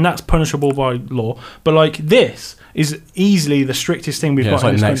 And that's punishable by law. But like this is easily the strictest thing we've Yeah, got it's like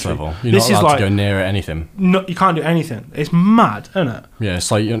in this next country. level. You're This not is allowed like to go near it, anything. no, you can't do anything. It's mad, isn't it? Yeah, it's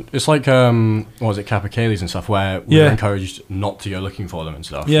like what was it, capercaillies and stuff, where we're Yeah. encouraged not to go looking for them and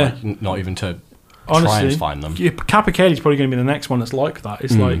stuff. Yeah. Like, not even to try Honestly, and find them. yeah, Capercaillie is probably going to be the next one that's like that.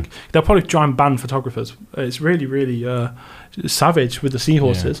 It's like they'll probably try and ban photographers. It's really, really savage with the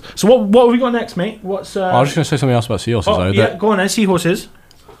seahorses. So what have we got next, mate? What's? I was just going to say something else about seahorses, though. yeah, go on then. Seahorses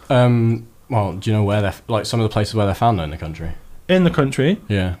Well, do you know where they're, like, some of the places where they're found though in the country? in the country,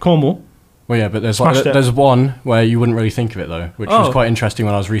 Yeah. Cornwall. Well, yeah, but Smashed it. there's one where you wouldn't really think of it, though, which Oh. was quite interesting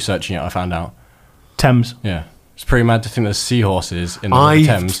when I was researching it, I found out. Thames. Yeah. It's pretty mad to think there's seahorses in the I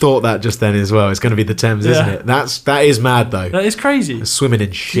Thames. thought that just then as well. It's going to be the Thames, isn't Yeah. it? That is mad though. That is crazy. Swimming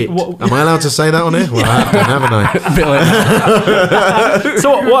in shit. What- Am I allowed to say that on here? Well, I have done, haven't I? A bit like that.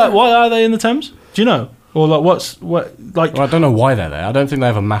 So why are they in the Thames? Do you know? Or like what like? Well, I don't know why they're there. I don't think they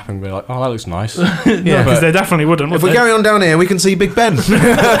have a map and be like, oh, that looks nice. Yeah, because but- they definitely wouldn't. If Would we they? carry on down here, we can see Big Ben. So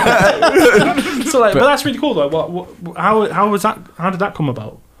like, but that's really cool though. How was that? How did that come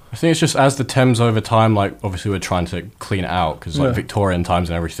about? I think it's just as the Thames over time, like, obviously we're trying to clean it out because, like, Yeah. Victorian times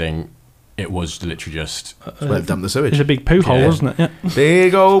and everything, it was literally just Well, dump the It's sewage. a big poo hole, Yeah. wasn't it? Yeah.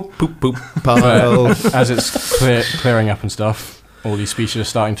 Big old poop pile. as it's clearing up and stuff. All these species are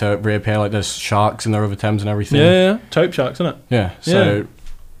starting to reappear. Like, there's sharks in the River Thames and everything. Yeah. Taupe sharks, isn't it? Yeah. So Yeah.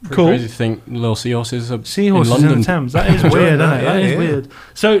 pretty Cool. crazy to think little seahorses are Seahorses in in, London. the Thames. That is Enjoying weird, that, isn't it? That yeah, is yeah. weird.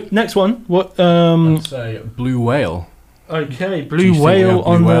 So next one. What? Let's say blue whale. Okay, Do blue you think we whale have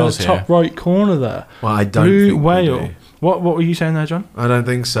blue on the whales top here? right corner there. Well, I don't Blue think we whale. do. What were you saying there, John? I don't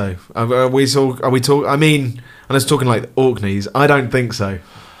think so. Are we talk? I mean, and it's talking like Orkneys. I don't think so.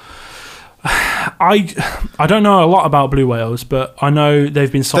 I don't know a lot about blue whales, but I know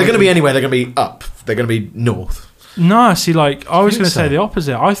they've been They're sighted. going to be anywhere. They're going to be up. They're going to be north. No, see, like I was think going to say so? the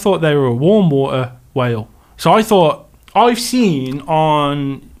opposite. I thought they were a warm water whale. So I thought I've seen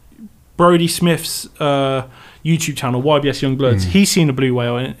on Brodie Smith's YouTube channel, YBS Youngbloods. He's seen a blue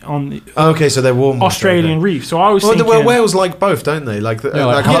whale on the Okay, so they're warm. Australian reef. So I was thinking, well, whales like both, don't they? Like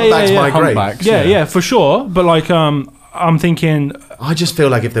like humpbacks migrate. Humpbacks, yeah, for sure. But like, I'm thinking, I just feel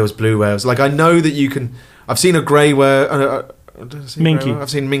like if there was blue whales, like I know that you can. I've seen a grey whale. Minke. I've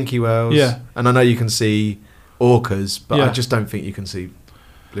seen minke whales. Yeah. And I know you can see orcas, but Yeah. I just don't think you can see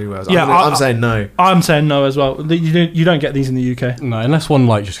blue whales. Yeah, I'm saying no. I'm saying no as well. You don't get these in the UK. No, unless one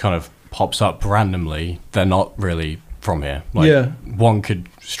like just kind of pops up randomly, they're not really from here. Like, Yeah. one could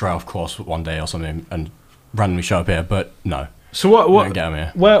stray off course one day or something and randomly show up here, but no, So you what don't get them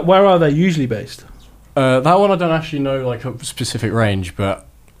here. where are they usually based? That one I don't actually know like a specific range, but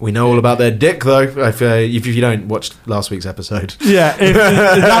We know all about their dick, though. If you don't watch last week's episode, Yeah,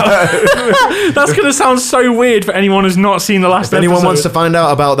 that's going to sound so weird for anyone who's not seen the last if anyone episode. wants to find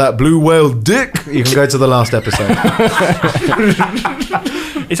out about that blue whale dick, you can go to the last episode.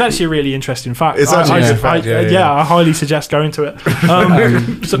 It's actually a really interesting fact. It's actually a good fact, yeah. I highly suggest going to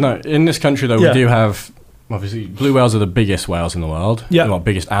it. so no, in this country though, Yeah. we do have obviously blue whales are the biggest whales in the world. Yeah. Well,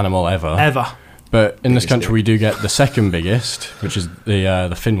 biggest animal ever. Ever. But in this Biggest country, ever. we do get the second biggest, which is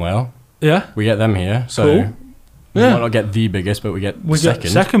the fin whale. Yeah. We get them here, so Cool. we Yeah. might not get the biggest, but we get We the get second,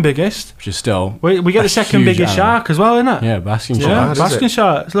 second biggest. which is still We get a the second huge biggest animal. shark as well, isn't it? Yeah, basking Yeah, shark. Mad, is basking it?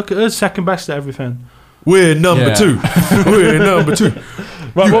 sharks. Look at us, second best at everything. We're number Yeah. 2. We're number 2.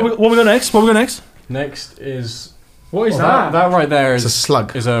 Right, what we got next? What we got next? Next is What is that right there It's a is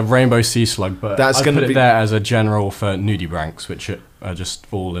slug. a rainbow sea slug, but That's I gonna put be- it there as a general for nudibranchs, which are just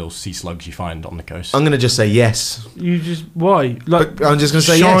all little sea slugs you find on the coast. I'm going to just say yes. You just why? Like But I'm just going to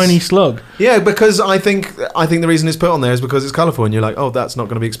say shiny yes. slug. Yeah, because I think the reason it's put on there is because it's colourful, and you're like, oh, that's not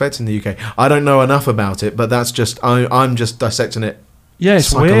going to be expected in the UK. I don't know enough about it, but that's just I'm just dissecting it. Yeah,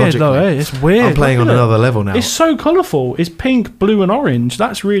 it's weird though. Psychologically. It's weird. I'm playing Look on at it. another level now. It's so colourful. It's pink, blue, and orange.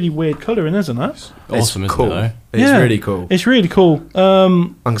 That's really weird colouring, isn't it? Awesome, it's isn't cool. it? Though? It's Yeah. really cool. It's really cool.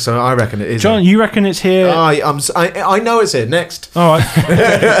 So I reckon it is. John, you reckon it's here? I know it's here. Next. All right.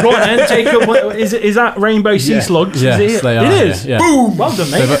 Right then, Jacob, is that rainbow sea Yeah. slugs? Yes, is it? they are, It is. yeah. Boom. Well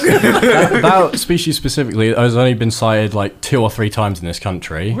done, mate. That species specifically has only been sighted like 2 or 3 times in this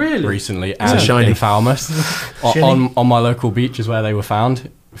country Really? recently, a and shiny. in Falmouth. Shiny. on my local beach is where they were found.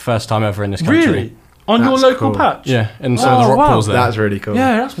 First time ever in this country. Really? On your That's local cool. patch? Yeah, and some of Oh, the rock wow. pools there. That's really cool.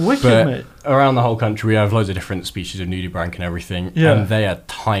 Yeah, that's wicked, But mate. around the whole country, we have loads of different species of nudibranch and everything, Yeah. and they are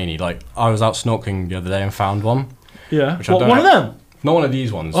tiny. Like I was out snorkeling the other day and found one. Yeah. Which I What, don't one of know. them? Not one of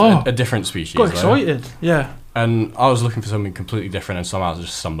these ones, Oh. a different species. Got though. excited. Yeah. And I was looking for something completely different, and somehow I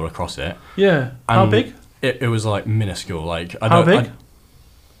just stumbled across it. Yeah. How And big? It was like minuscule. Like I How don't, big?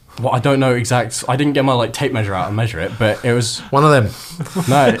 I don't know exact. I didn't get my like tape measure out and measure it, but it was One of them.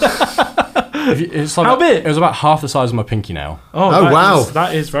 no. It's like How big? It was about half the size of my pinky nail. Oh, that wow. is-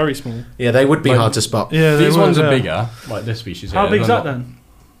 that is very small. Yeah, they would be Like- hard to spot. Yeah. These they ones were, are yeah. bigger, like this species. How here. big's They're that not, then?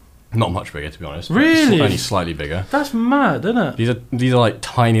 Not much bigger, to be honest. but Really? It's only slightly bigger. That's mad, isn't it? These are like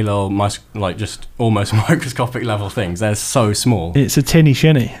tiny little, like just almost microscopic level things. They're so small. It's a tinny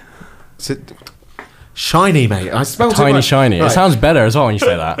shinny. Shiny, mate. I spelled it Tiny right. shiny. It Right. sounds better as well when you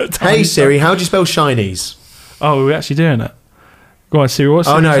say that. Hey Siri, how do you spell shinies? Oh, we're actually doing it. Go on, Siri. What's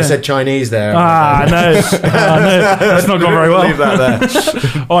Oh Siri no, it saying? said Chinese there. Ah, no. That's not gone very well. Leave that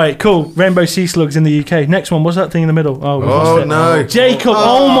there. All right, cool. Rainbow sea slugs in the UK. Next one. What's that thing in the middle? Oh, we Oh lost it. no, Jacob.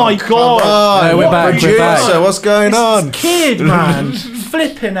 Oh, my come God. on. No, we're What back, we're producer? back. What's going on? This kid, man.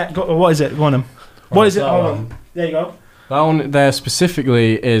 Flipping that. What is it? Go on him. What is it? that Hold one. on. There you go. That one there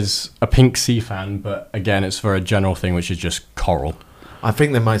specifically is a pink sea fan, but again, it's for a general thing, which is just coral. I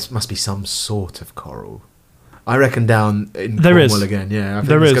think there must be some sort of coral. I reckon down in There Cornwall is. again. Yeah, I think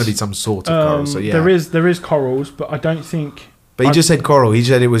There there's is. going to be some sort of coral. So yeah, There is corals, but I don't think. But he just said coral. He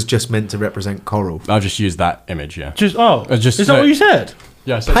said it was just meant to represent coral. I've just used that image, yeah. Just just- is that no. what you said?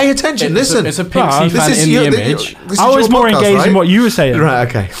 Yeah, so Pay attention. Listen. It's a pink Ah, sea this fan is in your- the image. This is I was your more podcast, engaged right? in what you were saying. Right.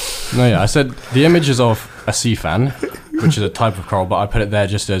 Okay. No, yeah, I said the image is of a sea fan, which is a type of coral, but I put it there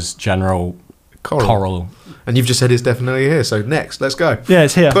just as general coral. And you've just said it's definitely here. So next, let's go. Yeah,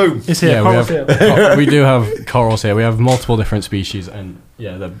 it's here. Boom. It's here. Yeah, Coral's here. we do have corals here. We have multiple different species, and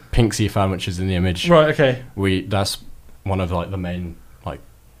yeah, the pink sea fan, which is in the image, Right. Okay. that's one of like the main like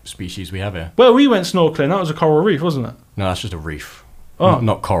species we have here. Well, we went snorkeling. That was a coral reef, wasn't it? No, that's just a reef. Oh.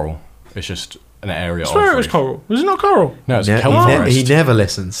 Not coral. It's just an area I of swear it was reef. coral. Was it not coral? No, it's Ne- kelp he, forest. he never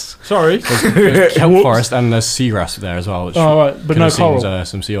listens. Sorry. There's kelp Whoops. forest, and there's seagrass there as well. Which Oh, right, but could no have seen, coral.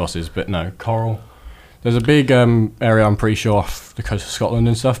 some seahorses, but no coral. There's a big area, I'm pretty sure, off the coast of Scotland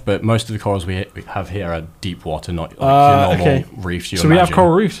and stuff, but most of the corals we have here are deep water, not like your normal okay. reefs you So we have imagine.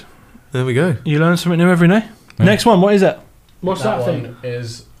 coral reefs. There we go. You learn something new every day. Yeah. Next one. What is it? What's that, That thing? one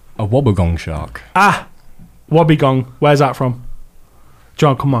is a wobbegong shark. Ah, Wobbegong. Where's that from?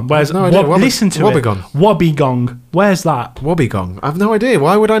 John, come on. Where's no idea. listen to Wobbegong. it. Wobbegong. Where's that? Wobbegong. I've no idea.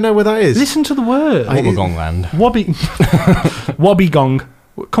 Why would I know where that is? Listen to the word. Wobbegong land. Wobbegong.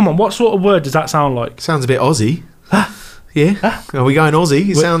 Come on, what sort of word does that sound like? Sounds a bit Aussie. Yeah. Are we going Aussie?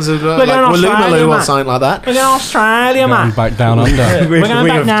 It sounds like Waloomaloo or something like that. We're going Australia, Going man. back down under. We're going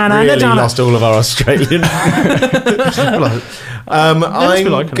back down under, really John. lost all of our Australian. I'm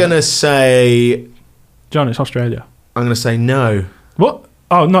going to say... John, it's Australia. I'm going to say no. What?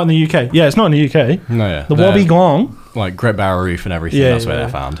 Oh, not in the UK. Yeah, it's not in the UK. No, yeah. The Wobbegong. Like Great Barrier Reef and everything, that's where they're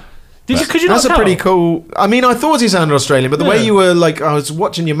found. Could you not That's tell? a pretty cool... I mean, I thought he sounded Australian, but the way you were like... I was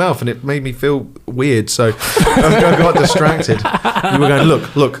watching your mouth and it made me feel weird, so I got distracted. You were going,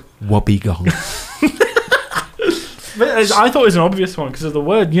 look, Wobbegong. I thought it was an obvious one because of the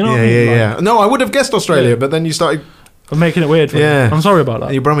word, you know what I mean? Yeah. No, I would have guessed Australia, but then you started... I'm making it weird for me. I'm sorry about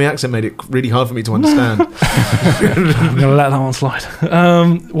that. Your Brummie accent made it really hard for me to understand. I'm going to let that one slide.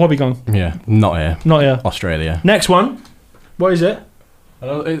 Wobbegong. Yeah, not here. Not here. Australia. Next one. What is it?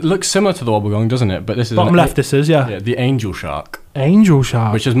 It looks similar to the Wobbegong, doesn't it? But this is Bottom left, this is, Yeah, the angel shark. Angel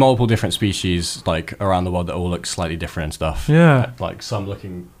shark. Which is multiple different species, like, around the world that all look slightly different and stuff. Yeah. Like, some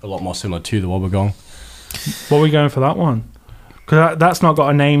looking a lot more similar to the Wobbegong. What are we going for that one? Because that's not got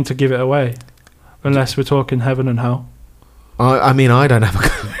a name to give it away. Unless we're talking heaven and hell. I mean, I don't have a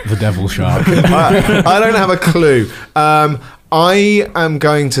clue. The devil shark. I don't have a clue. I am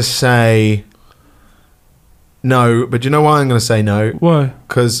going to say no, but do you know why I'm going to say no? Why?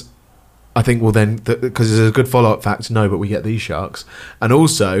 Because I think, well, then, because there's a good follow-up fact, no, but we get these sharks. And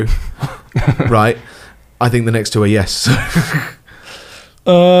also, right, I think the next two are yes.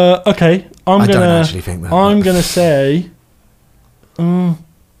 Okay. I don't actually think that. I'm going to say...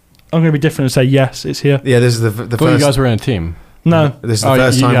 I'm going to be different and say yes, it's here. Yeah, this is the first... you guys were in a team. No. This is the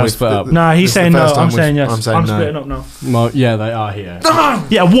first time we've... split up. No, he's saying no, I'm saying yes. I'm saying I'm no. splitting up now. Well, yeah, they are here.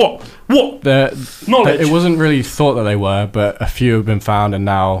 Yeah, what? Knowledge. It wasn't really thought that they were, but a few have been found, and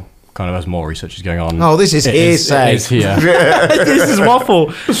now, kind of as more research is going on... Oh, this is hearsay. It is here. This is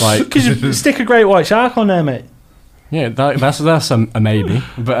waffle. Like, Because you stick a great white shark on there, mate. Yeah, that's a maybe.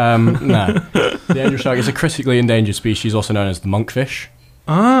 But, no. The angel shark is a critically endangered species, also known as the monkfish.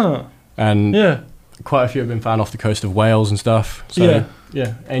 Ah. And quite a few have been found off the coast of Wales and stuff. So,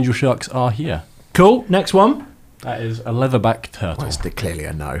 yeah, angel sharks are here. Cool. Next one. That is a leatherback turtle. Well, it's clearly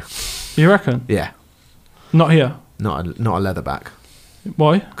a no. You reckon? Yeah. Not here. Not a leatherback.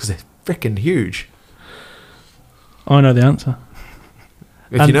 Why? Because they're freaking huge. I know the answer.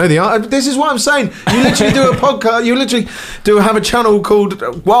 If you know the answer, this is what I'm saying. You literally do a podcast. You literally have a channel called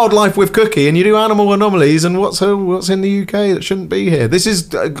Wildlife with Cookie, and you do animal anomalies. And what's in the UK that shouldn't be here? This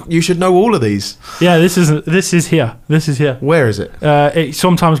is you should know all of these. Yeah, this is here. This is here. Where is it? It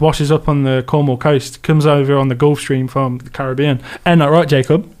sometimes washes up on the Cornwall coast, comes over on the Gulf Stream from the Caribbean. Ain't that right,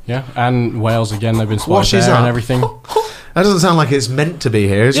 Jacob? Yeah, and Wales again. They've been spotted Washes there up. and everything. That doesn't sound like it's meant to be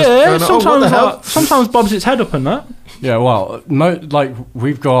here. It's Yeah, just going, what the hell? sometimes bobs its head up and that. Yeah, well,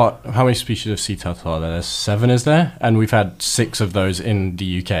 we've got, how many species of sea turtle are there? There's 7, is there? And we've had 6 of those in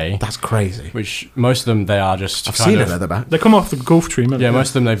the UK. That's crazy. Which, most of them, they are just I've seen a leatherback. They come off the Gulf Stream. Yeah, most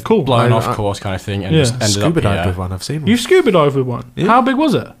of them, they've blown off course kind of thing and just ended scuba up dived here. with one. I've seen one. You scuba dived with one? Yeah. How big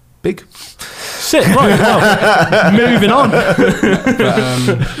was it? Big. Sick, right, well, moving on.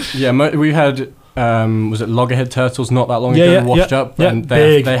 But, we had... was it loggerhead turtles not that long ago washed up, and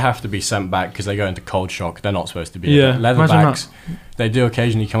they have to be sent back because they go into cold shock. They're not supposed to be there. Leatherbacks, they do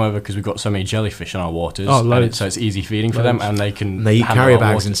occasionally come over because we've got so many jellyfish in our waters, so it's easy feeding for them, and they can they eat carrier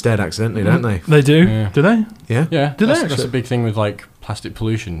bags instead accidentally, don't they? They do. Do they? Yeah. Do they? That's a big thing with like plastic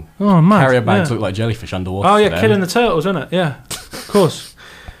pollution. Oh man, carrier bags look like jellyfish underwater. Oh yeah, killing the turtles, isn't it? Yeah, of course.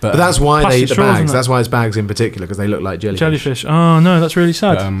 But that's why they eat the straws, bags. That's why it's bags in particular, because they look like jellyfish. Oh no, that's really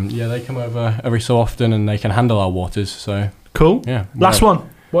sad. Yeah, they come over every so often and they can handle our waters. So cool. Yeah. Last one.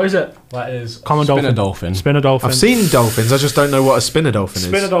 What is it? That is common spinner dolphin. Spinner dolphin. I've seen dolphins. I just don't know what a spinner dolphin is.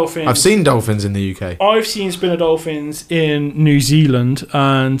 Spinner dolphins. I've seen dolphins in the UK. I've seen spinner dolphins in New Zealand,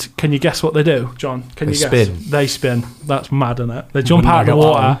 and can you guess what they do, John? Can you guess? Spin. They spin. That's mad, isn't it? They jump out of the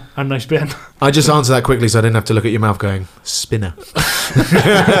water and they spin. I just answered that quickly so I didn't have to look at your mouth going, spinner.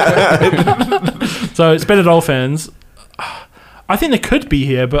 So spinner dolphins, I think they could be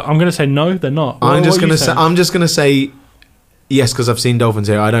here, but I'm going to say no, they're not. I'm just going to say yes, because I've seen dolphins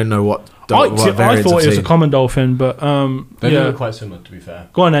here. I don't know what variants I thought it was a common dolphin, but they do look quite similar, to be fair.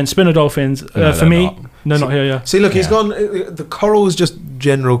 Go on then, spinner dolphins. For me, they're not here. Yeah. See, look, he's gone. The coral is just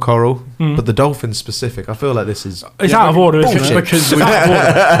general coral, but the dolphin's specific. I feel like this is out of order, isn't it? Because we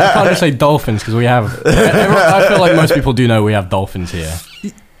can't just say dolphins because we have. I feel like most people do know we have dolphins here.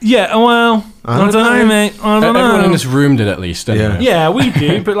 Yeah, well, I don't know, mate. I don't know. Everyone in this room did at least. Anyway. Yeah, we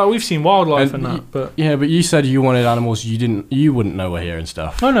do, but like we've seen wildlife and that. But yeah, but you said you wanted animals you wouldn't know were here and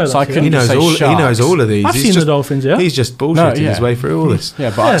stuff. I know. So I couldn't he knows say all. He sharks. knows all of these. I've seen the dolphins. Yeah, He's just bullshitting his way through all this.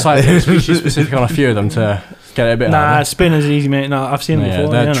 Yeah, but so I think species specific on a few of them to get it a bit. Nah, spinners easy, mate. No, I've seen them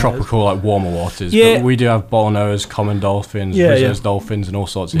before. They're tropical, like warmer waters. Yeah. But we do have bottlenose, common dolphins, reserve dolphins, and all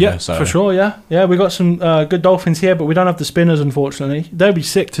sorts of yeah, for sure. Yeah, we got some good dolphins here, but we don't have the spinners, unfortunately. They'd be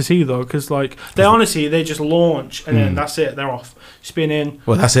sick to see though, because like they just launch and then that's it. They're off, spinning.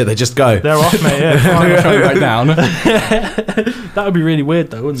 Well, that's it. They just go. They're off, mate. Yeah, right down. That would be really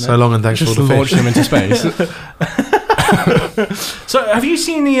weird though, wouldn't it? So long and thanks Just for all the launch fish. them into space. So have you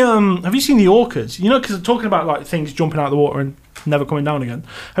seen the orcas? You know, because they're talking about like things jumping out of the water and never coming down again.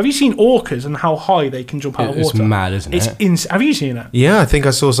 Have you seen orcas and how high they can jump out of water? It's mad, isn't it? Have you seen it? Yeah, I think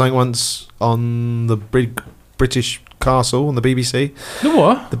I saw something once on the big British Castle on the BBC. The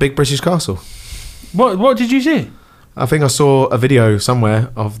what? The big British Castle. What did you see? I think I saw a video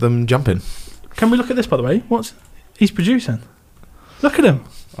somewhere of them jumping. Can we look at this, by the way? He's producing? Look at him.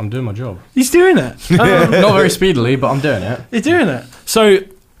 I'm doing my job. He's doing it. Not very speedily, but I'm doing it. He's doing it. So,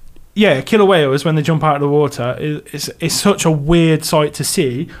 yeah, killer whales, when they jump out of the water, it's such a weird sight to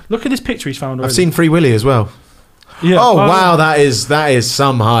see. Look at this picture he's found already. I've seen Free Willy as well. Yeah. Oh, wow, that is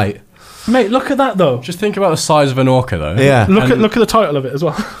some height. Mate, look at that, though. Just think about the size of an orca, though. Yeah. Look at the title of it as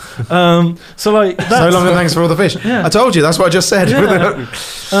well. So, like... That's, so long and thanks for all the fish. Yeah. I told you, that's what I just said. Yeah.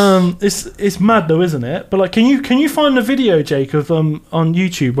 It's mad though, isn't it? But like, can you find the video, Jake, of on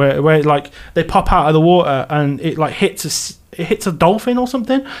YouTube where like they pop out of the water and it like hits a dolphin or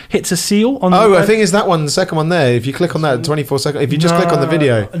something, hits a seal on. I think it's that one, the second one there. If you click on that 24 seconds, if you just click on the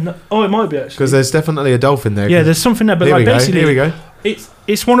video, it might be actually because there's definitely a dolphin there. Yeah, there's something there, but like basically, here we go.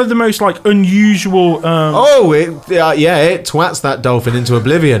 It's one of the most like unusual. It twats that dolphin into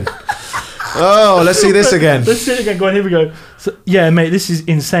oblivion. Oh, let's see this again. Let's see it again. Go on, here we go. So, yeah, mate, this is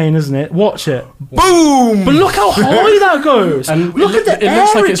insane, isn't it? Watch it. Boom! But look how high that goes. And look at the it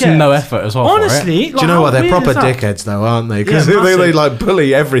looks like it's no effort as well. Honestly, do you know what? They're proper dickheads, though, aren't they? Because they like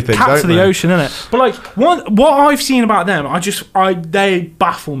bully everything. Cats of the ocean, innit? But like, what I've seen about them, they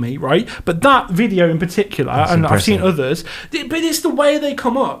baffle me, right? But that video in particular, and I've seen others, but it's the way they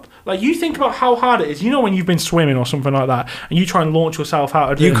come up. Like, you think about how hard it is. You know, when you've been swimming or something like that, and you try and launch yourself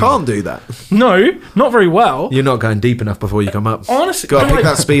out of the... You can't do that. No, not very well. You're not going deep enough before you come up. Honestly. Got to pick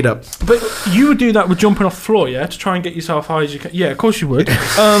that speed up. But you would do that with jumping off the floor, yeah? To try and get yourself high as you can. Yeah, of course you would.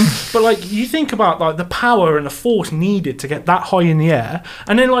 But, like, you think about, like, the power and the force needed to get that high in the air.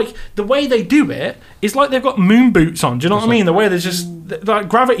 And then, like, the way they do it is like they've got moon boots on. Do you know what I mean? The way there's just... Like,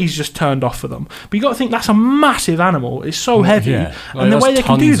 gravity's just turned off for them. But you got to think that's a massive animal. It's so heavy. Yeah. Like, and the way they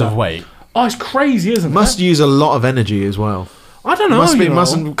can do that... of weight. Oh, it's crazy, isn't it? Must use a lot of energy as well. I don't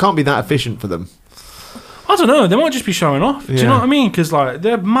know. Can't be that efficient for them. I don't know. They might just be showing off. Do you know what I mean? Because like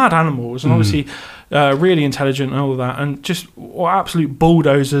they're mad animals and obviously really intelligent and all of that, and just absolute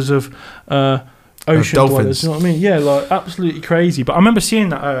bulldozers of ocean dwellers. You know what I mean? Yeah, like absolutely crazy. But I remember seeing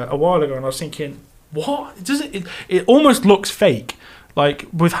that a while ago, and I was thinking, what? It almost looks fake, like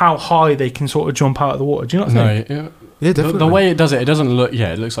with how high they can sort of jump out of the water. Do you know what I mean? Yeah, definitely. The way it does it doesn't look.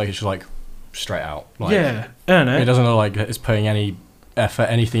 Yeah, it looks like it's just like straight out. Like, yeah, it doesn't look like it's putting any effort,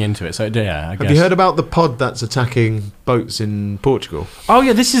 anything into it. So yeah, I guess. Have you heard about the pod that's attacking boats in Portugal? Oh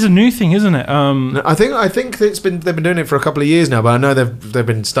yeah, this is a new thing, isn't it? I think they've been doing it for a couple of years now, but I know they've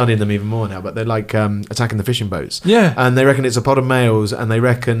been studying them even more now. But they're like attacking the fishing boats. Yeah, and they reckon it's a pod of males, and they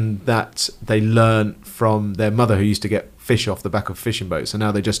reckon that they learnt from their mother who used to get fish off the back of fishing boats, and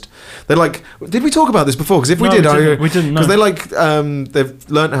now they're like. Did we talk about this before? Because if we did, we didn't. Because they're like they've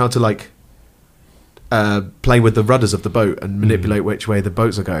learnt how to like. Play with the rudders of the boat and manipulate which way the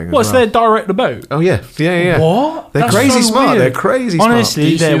boats are going. What's their direct the boat? Oh yeah. What? They're That's crazy so smart. weird. They're crazy smart.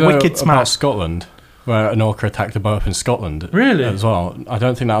 Honestly, they're wicked smart. About Scotland, where an orca attacked a boat up in Scotland. Really? As well. I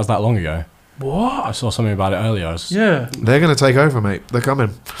don't think that was that long ago. What? I saw something about it earlier. Yeah. They're going to take over, mate. They're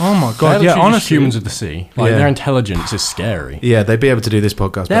coming. Oh my god. They're Yeah, honestly honestly, humans of the sea. Like their intelligence is scary. Yeah, they'd be able to do this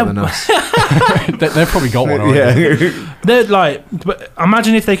podcast better than us. They've probably got one already. Yeah. they're like. But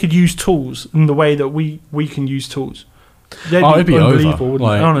imagine if they could use tools in the way that we can use tools. It'd be unbelievable, over.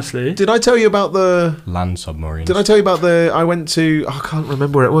 wouldn't it? Honestly. Did I tell you about the land submarines? Did I tell you about I went to? I can't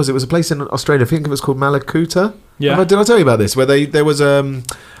remember where it was. It was a place in Australia. I think it was called Malakuta. Yeah. Did I tell you about this? Where there was a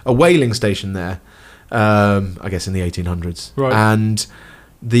whaling station there. I guess in the 1800s. Right. And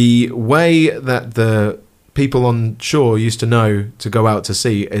the way that the people on shore used to know to go out to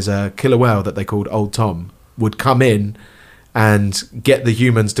sea is a killer whale that they called Old Tom would come in and get the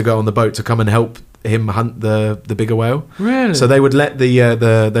humans to go on the boat to come and help him hunt the bigger whale. Really? So they would let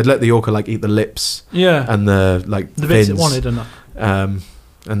they'd let the orca like eat the lips and the bits fins. it wanted and that.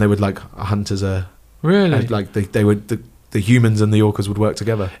 And they would like hunt as a really like they would the humans and the orcas would work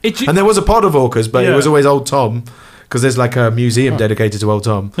together. And there was a pod of orcas, but it was always Old Tom. Because there's like a museum dedicated to Old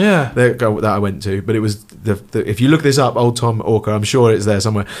Tom. Yeah. That I went to. But it was, if you look this up, Old Tom Orca, I'm sure it's there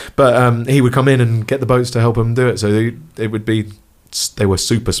somewhere. But he would come in and get the boats to help him do it. So they were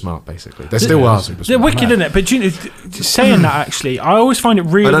super smart, basically. They still are super smart. They're wicked, isn't it? But saying that, actually, I always find it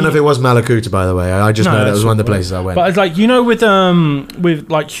really... I don't know if it was Malakuta, by the way. I just know that was one of the places I went. But it's like, with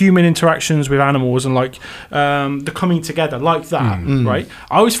like human interactions with animals and like the coming together like that, right?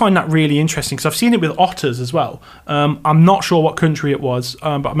 I always find that really interesting because I've seen it with otters as well. I'm not sure what country it was,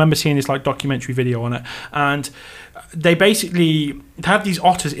 but I remember seeing this like documentary video on it. And they basically have these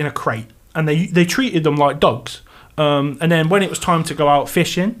otters in a crate and they treated them like dogs. And then when it was time to go out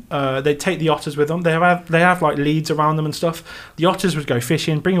fishing, they'd take the otters with them. They have like leads around them and stuff. The otters would go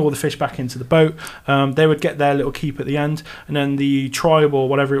fishing, bring all the fish back into the boat. They would get their little keep at the end, and then the tribe or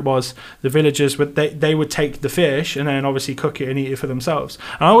whatever it was, the villagers would take the fish and then obviously cook it and eat it for themselves.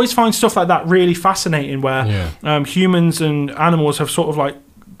 And I always find stuff like that really fascinating, where humans and animals have sort of like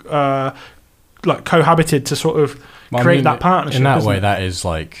cohabited to sort of create that partnership. In that way, that is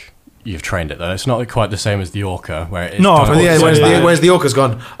like. You've trained it though. It's not quite the same as the orca, where it's whereas the orca's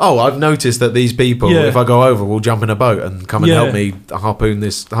gone. Oh, I've noticed that these people, if I go over, will jump in a boat and come and help me harpoon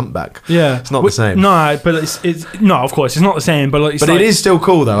this humpback. Yeah, it's not the same. No, but it's no, of course, it's not the same. But it is still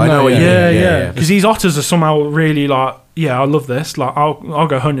cool though. I know what you mean. Yeah. Because these otters are somehow really like. Yeah, I love this. Like, I'll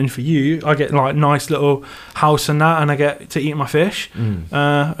go hunting for you. I get like nice little house and that, and I get to eat my fish.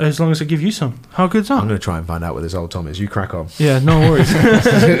 As long as I give you some. How good's that? I'm going to try and find out what this Old Tom is. You crack on. Yeah, no worries.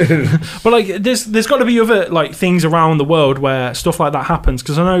 But like, there's got to be other like things around the world where stuff like that happens.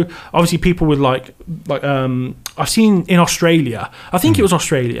 Because I know obviously people with like I've seen in Australia. I think it was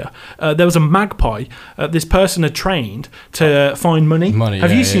Australia. There was a magpie. This person had trained to find money.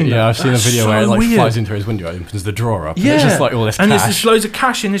 Have you seen that? Yeah, I've seen a video where it like flies into his window, opens the drawer up. Yeah, and it's just like all this cash. And there's just loads of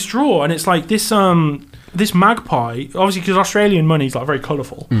cash in this drawer, and it's like this magpie, obviously because Australian money is like very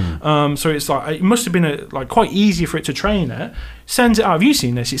colourful, so it's like it must have been like quite easy for it to train it. Sends it out. Have you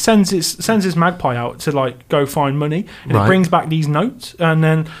seen this? It sends this magpie out to like go find money, and it brings back these notes. And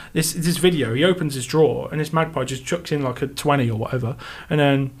then this video, he opens his drawer, and this magpie just chucks in like a 20 or whatever, and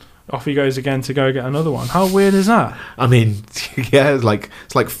then off he goes again to go get another one. How weird is that? I mean, yeah, it's like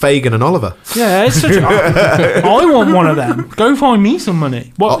Fagin and Oliver. Yeah, it's such I want one of them. Go find me some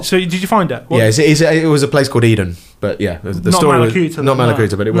money. What? So did you find it? What? Yeah, it was a place called Eden. But yeah, the story was not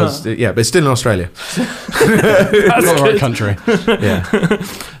Malakuta, but it was but it's still in Australia. That's not the right country. Yeah,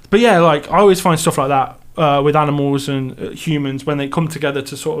 but yeah, like I always find stuff like that with animals and humans when they come together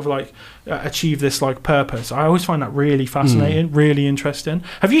to sort of like achieve this like purpose. I always find that really fascinating, really interesting.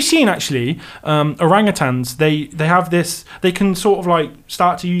 Have you seen actually orangutans? They have this. They can sort of like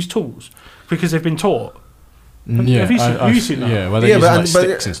start to use tools because they've been taught. Have you seen that? Yeah, well, they use like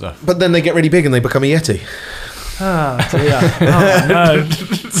sticks and stuff. But then they get really big and they become a yeti. No.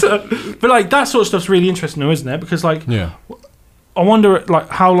 But like that sort of stuff's really interesting, though, isn't it? Because like, I wonder like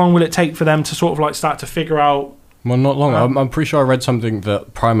how long will it take for them to sort of like start to figure out. Well, not long. I'm pretty sure I read something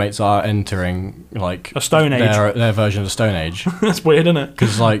that primates are entering like a stone age. Their version of the Stone Age. That's weird, isn't it?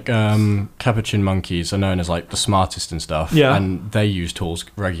 Because like capuchin monkeys are known as like the smartest and stuff. Yeah. And they use tools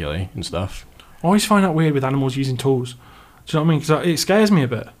regularly and stuff. I always find that weird with animals using tools. Do you know what I mean? Because it scares me a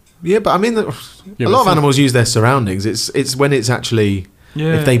bit. Yeah, but I mean, a lot of animals use their surroundings. It's when it's actually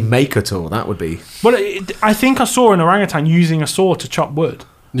if they make a tool, that would be. Well, I think I saw an orangutan using a saw to chop wood.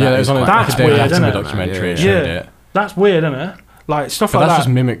 Yeah, it was on that's weird, isn't it? Documentary. It showed it. That's weird, isn't it? Like stuff but like that. That's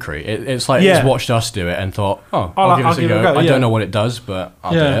just mimicry. It's like it's watched us do it and thought, I'll give it a go. I don't know what it does, but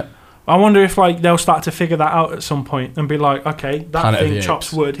I'll do it. I wonder if like they'll start to figure that out at some point and be like, okay, that thing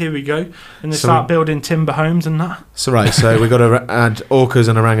chops wood. Here we go, and they start building timber homes and that. So we've got to add orcas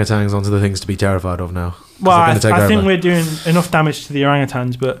and orangutans onto the things to be terrified of now. Well, I think we're doing enough damage to the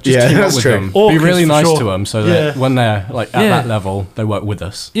orangutans, but just team up with them. Orcas, be really nice to them so that when they're like at that level, they work with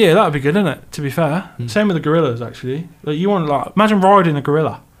us. Yeah, that would be good, isn't it? To be fair, same with the gorillas actually. Like you want like imagine riding a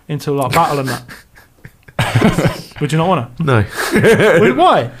gorilla into like battle and that. Would you not want to? No.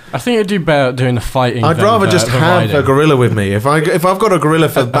 Why? I think it'd do better doing the fighting. I'd rather just have a gorilla with me. If I've got a gorilla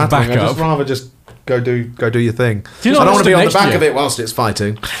for battling, I'd just rather just go do your thing. I don't want to be on the back of it whilst it's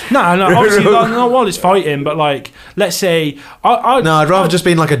fighting. No, obviously not while it's fighting, but like let's say I'd rather just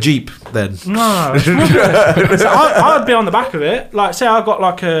be in like a jeep then. No, so I'd be on the back of it. Like say I've got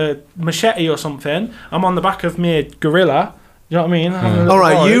like a machete or something. I'm on the back of me gorilla. You know what I mean? All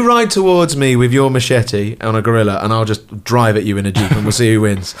right, you ride towards me with your machete on a gorilla, and I'll just drive at you in a jeep, and we'll see who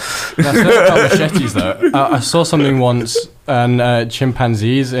wins. That's not about machetes, though. I saw something once, and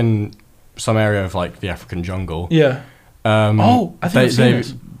chimpanzees in some area of like the African jungle. Yeah. I think I've seen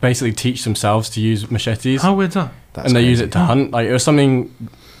this. basically teach themselves to use machetes. How weird's that? And they use it to hunt. Like, it was something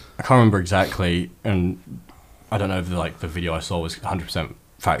I can't remember exactly, and I don't know if the video I saw was 100%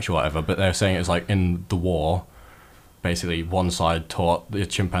 factual, or whatever. But they were saying it was like in the war. Basically, one side taught the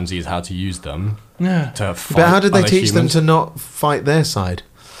chimpanzees how to use them. Yeah. To fight. But how did they teach them humans. to not fight their side?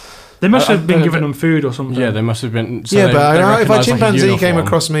 They must have been giving them food or something. Yeah, they must have been. So yeah, they but if a recognised, chimpanzee like, a came uniform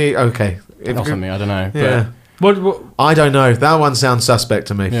across me, okay. or something, I don't know. Yeah. What? I don't know. That one sounds suspect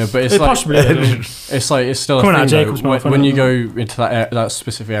to me. Yeah, but it's It like possibly is. it's still a Coming out thing of Jacob's though, mouth, when I you don't go into that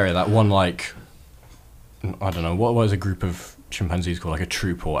specific area, that one, like, I don't know, what was a group of chimpanzees called, like a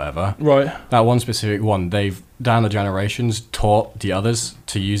troop or whatever. Right. That one specific one, they've down the generations taught the others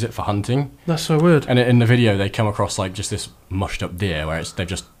to use it for hunting. That's so weird. And in the video, they come across like just this mushed up deer where they've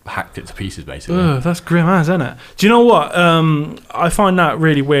just hacked it to pieces, basically. Ugh, that's grim as, isn't it? Do you know what? I find that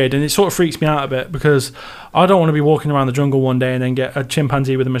really weird, and it sort of freaks me out a bit because I don't want to be walking around the jungle one day and then get a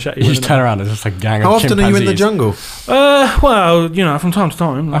chimpanzee with a machete. You just turn around and there's just a gang of How chimpanzees. often are you in the jungle? Well, you know, from time to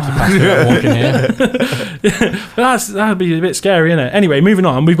time. I have to pass it walking here. But that'd be a bit scary, innit? Anyway, moving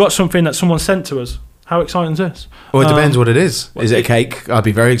on. We've got something that someone sent to us. How exciting is this? Well, it depends what it is. Is it a cake? I'd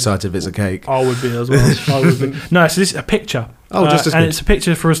be very excited if it's a cake. I would be as well. I would be. No, so this is a picture. Oh, just as and good. it's a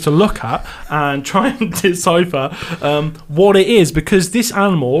picture for us to look at and try and decipher what it is, because this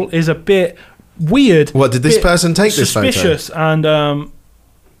animal is a bit weird. What, did this person take this photo? Suspicious, and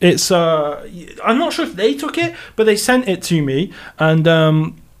it's. I'm not sure if they took it, but they sent it to me,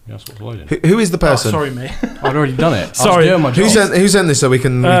 and. That's what's loading. Who is the person? Oh, sorry, mate. I'd already done it. Sorry. I was doing my job. Who sent this so we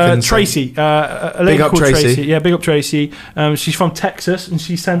can Tracy, a lady Big up called Tracy. Yeah, big up Tracy. She's from Texas, and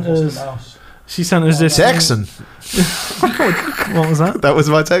she sent us. She sent us this. Texan. What was that? That was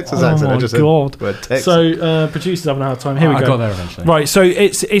my Texas accent. Oh I my just God! said the word Texan. So producers having a hard time. Here we I go. got there eventually. Right, so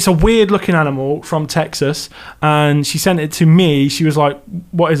it's a weird looking animal from Texas, and she sent it to me. She was like,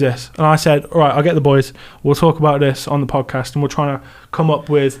 "What is this?" And I said, "All right, I'll get the boys. We'll talk about this on the podcast, and we're trying to come up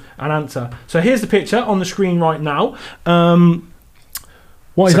with an answer." So here's the picture on the screen right now.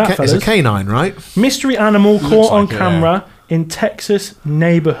 What is that, fellas? It's a canine, right? Mystery animal caught on like it, camera in Texas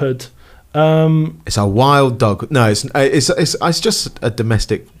neighborhood. It's a wild dog. No, it's just a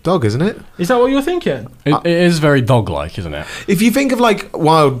domestic dog, isn't it? Is that what you're thinking? It is very dog-like, isn't it? If you think of like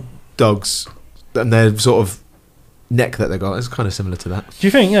wild dogs and their sort of neck that they got, it's kind of similar to that. Do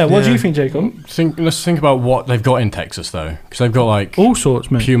you think? Yeah. What do Yeah. you think, Jacob? Let's think about what they've got in Texas, though, because they've got like All sorts,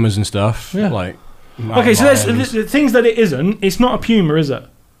 mate. pumas and stuff. Yeah. Like Okay, so there's lions. the things that it isn't. It's not a puma, is it?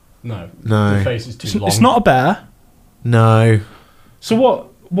 No. No. The face is too long. It's not a bear. No. So what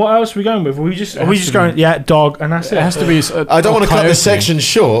else are we going with? Are we just It has to going? be- Yeah, dog, and that's it. It has to be. I don't want to cut coyote. this section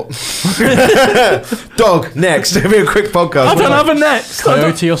short. Dog, next. It'll be a quick podcast. I don't have a next. I don't-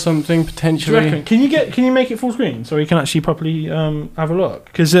 Coyote or something Do you potentially. reckon? Can you make it full screen so we can actually properly have a look?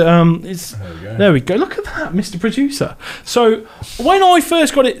 Because it's There we go. there we go. Look at that, Mr. Producer. So when I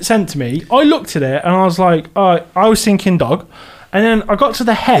first got it sent to me, I looked at it and I was like, I was thinking dog, and then I got to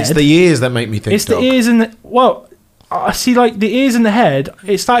the head. It's the ears that make me think It's dog. the ears and the I see like the ears and the head.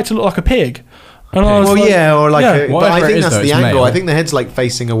 It started to look like a pig. And I was Well, like, yeah, or like yeah. but Whatever I it think is, that's though, the it's angle. male. I think the head's like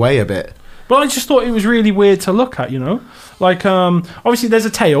facing away a bit. But I just thought it was really weird to look at. You know, like obviously there's a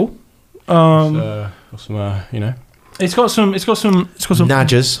tail. Got some, It's got some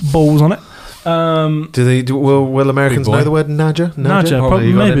Nadgers. balls on it. Will Americans Big boy. know the word nadger? Nadger, Probably.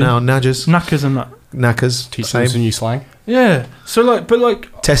 You got maybe. it now. Nadgers. Knackers and that. Knackers. teach them some Same. new slang. Yeah. So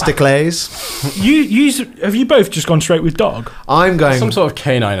Testicles. have you both just gone straight with dog? I'm going. Some sort of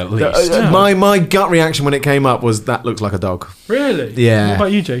canine at least. Yeah. My gut reaction when it came up was that looks like a dog. Really? Yeah. What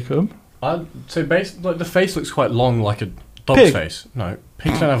about you, Jacob? So basically, like the face looks quite long, like a dog's Pig. face. No,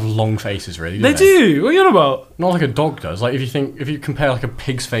 pigs don't have long faces, really. They do. What are you on about? Not like a dog does. Like if you compare like a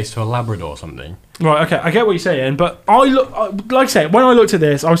pig's face to a Labrador or something. Right. Okay. I get what you're saying, but like I say, when I looked at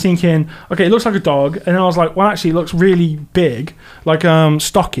this, I was thinking, okay, it looks like a dog, and then I was like, well, actually, it looks really big, like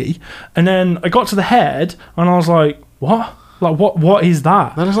stocky, and then I got to the head, and I was like, what? Like what is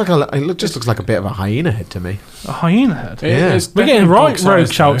that? That looks like just looks like a bit of a hyena head to me. A hyena head? Yeah. It's We're getting definitely right dog-sized,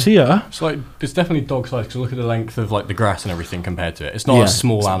 rogue shouts though. here. It's like it's definitely dog sized because look at the length of like the grass and everything compared to it. It's not Yeah. a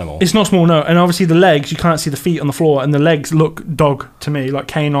small animal. It's not small, no. And obviously the legs, you can't see the feet on the floor, and the legs look dog to me, like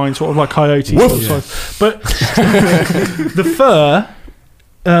canine, sort of like coyote. Sort of size. But the fur,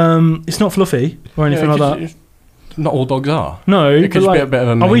 it's not fluffy or anything like that. not all dogs are. No, it could just be a bit of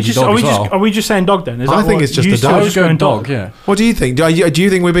a mangy dog as well. Are we just saying dog then? I think it's just a dog. I would go dog. Yeah. What do you think? Do you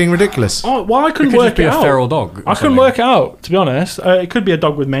think we're being ridiculous? Oh, well, I couldn't It could work just be it a out. feral dog. I couldn't work it out, to be honest. It could be a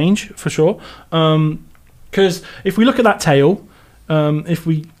dog with mange for sure. Because if we look at that tail, if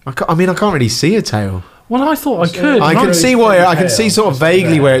we, I can't really see a tail. well, I thought I could. I can see I can see sort of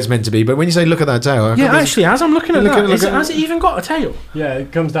vaguely there. where it's meant to be, but when you say look at that tail, Yeah, actually, as I'm looking at Look that, at- has it even got a tail? Yeah,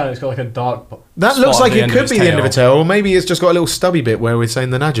 it comes down. It's got like a dark. that spot looks at like the it end could of be its the end of a tail. tail, or maybe it's just got a little stubby bit where we're saying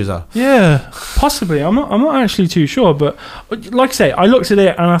the nudges are. Yeah, possibly. I'm not actually too sure, but like I say, I looked at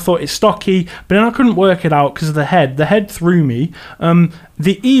it and I thought it's stocky, but then I couldn't work it out because of the head. The head threw me.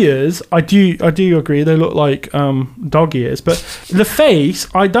 The ears, I do agree, they look like dog ears, but the face,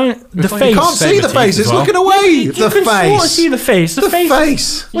 I don't. The It's like face, You can't see the Saber face; teeth it's as well. looking away. you The can sort of face. see the face. The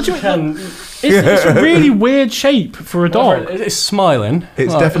face. What do you mean? Can, It's a really weird shape for a dog. It's smiling.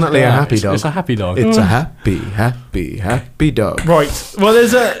 It's definitely a happy dog. It's a happy dog. It's a happy dog. Right. Well,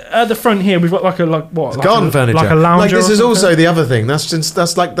 there's at the front here we've got like Garden furniture. like a lounger. Like this or is something. also the other thing. That's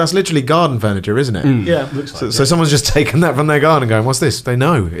literally garden furniture, isn't it? Yeah. Looks like So someone's just taken that from their garden and going, "What's this?" They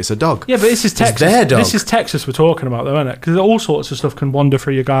know it's a dog. Yeah, but this is Texas. their dog. This is Texas we're talking about, though, isn't it? Because all sorts of stuff can wander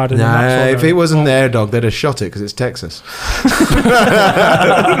through your garden. and that Nah, sort if of- it wasn't their dog, they'd have shot it because it's Texas.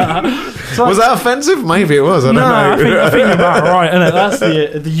 So- Was that offensive? Maybe it was. I don't No, know. I think you're about right, isn't it? That's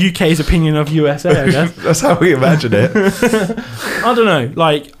the UK's opinion of USA, I guess. That's how we imagine it. I don't know.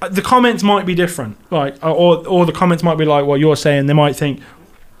 Like the comments might be different, like or the comments might be like what you're saying. They might think,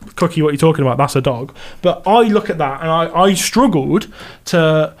 "Cookie, what are you talking about? That's a dog." But I look at that and I struggled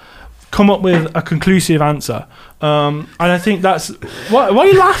to come up with a conclusive answer. And I think that's why are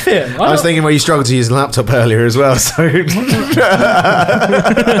you laughing? I was thinking where you struggled to use the laptop earlier as well. So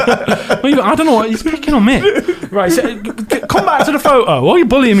I don't know what he's picking on me. Right, so, come back to the photo. What are you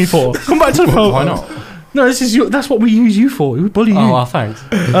bullying me for? Come back to the photo. Why not? No, that's what we use you for. We bully you. Oh, well, thanks.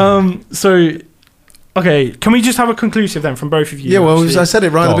 So, okay, can we just have a conclusive then from both of you? yeah, well, actually? I said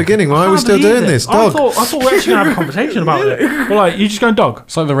it right at the Dog. beginning. Why are we Can't still believe doing it. this? I Dog. thought we're actually going to have a conversation about it. Well, like, you just going dog?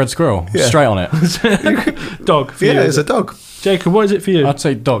 It's like the red squirrel. Yeah. Straight on it. Dog for you. Yeah, it's a dog. Jacob, what is it for you? I'd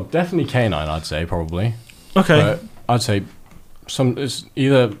say dog. Definitely canine, I'd say, probably. Okay. But I'd say it's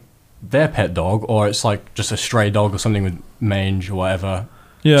either their pet dog or it's like just a stray dog or something with mange or whatever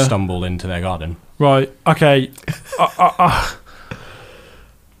Yeah. stumbled into their garden. Right. Okay.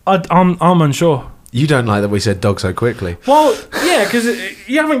 I'm unsure. You don't like that we said dog so quickly. Well, yeah, because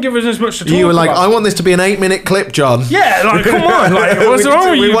you haven't given us much to talk about. You were like, I want this to be an 8-minute clip, John. Yeah, like, come on. Like, what's wrong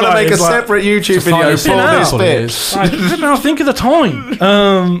with you We want to guys? make a Like, separate YouTube It's a video funny for thing this I bit. didn't know, think of the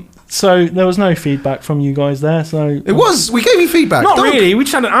time. So there was no feedback from you guys there. So It was. We gave you feedback. not Dog. really. We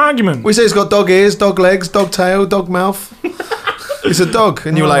just had an argument. We said it's got dog ears, dog legs, dog tail, dog mouth. It's a dog.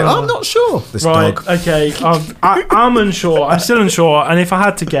 And you were like, I'm not sure. This Right. dog. Okay. I'm unsure. I'm still unsure. And if I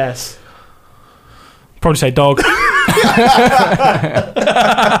had to guess, probably say dog.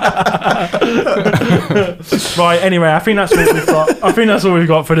 Right. Anyway, I think that's what we've got. I think that's all we've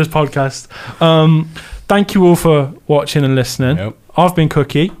got for this podcast. Thank you all for watching and listening. Yep. I've been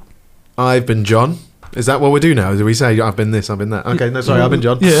Cookie. I've been John. Is that what we do now? Do we say I've been this, I've been that? Okay, no, sorry, I've been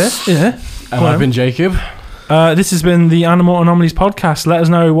John. Yeah. And Go on. I've been Jacob. This has been the Animal Anomalies podcast. Let us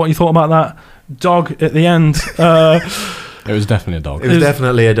know what you thought about that dog at the end. It was definitely a dog. It was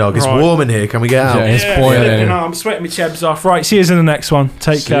definitely a dog. It's Right. warm in here. Can we get out? Yeah, it's boiling. I'm sweating my chebs off. Right, see you in the next one.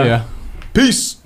 Take See care. ya. Peace.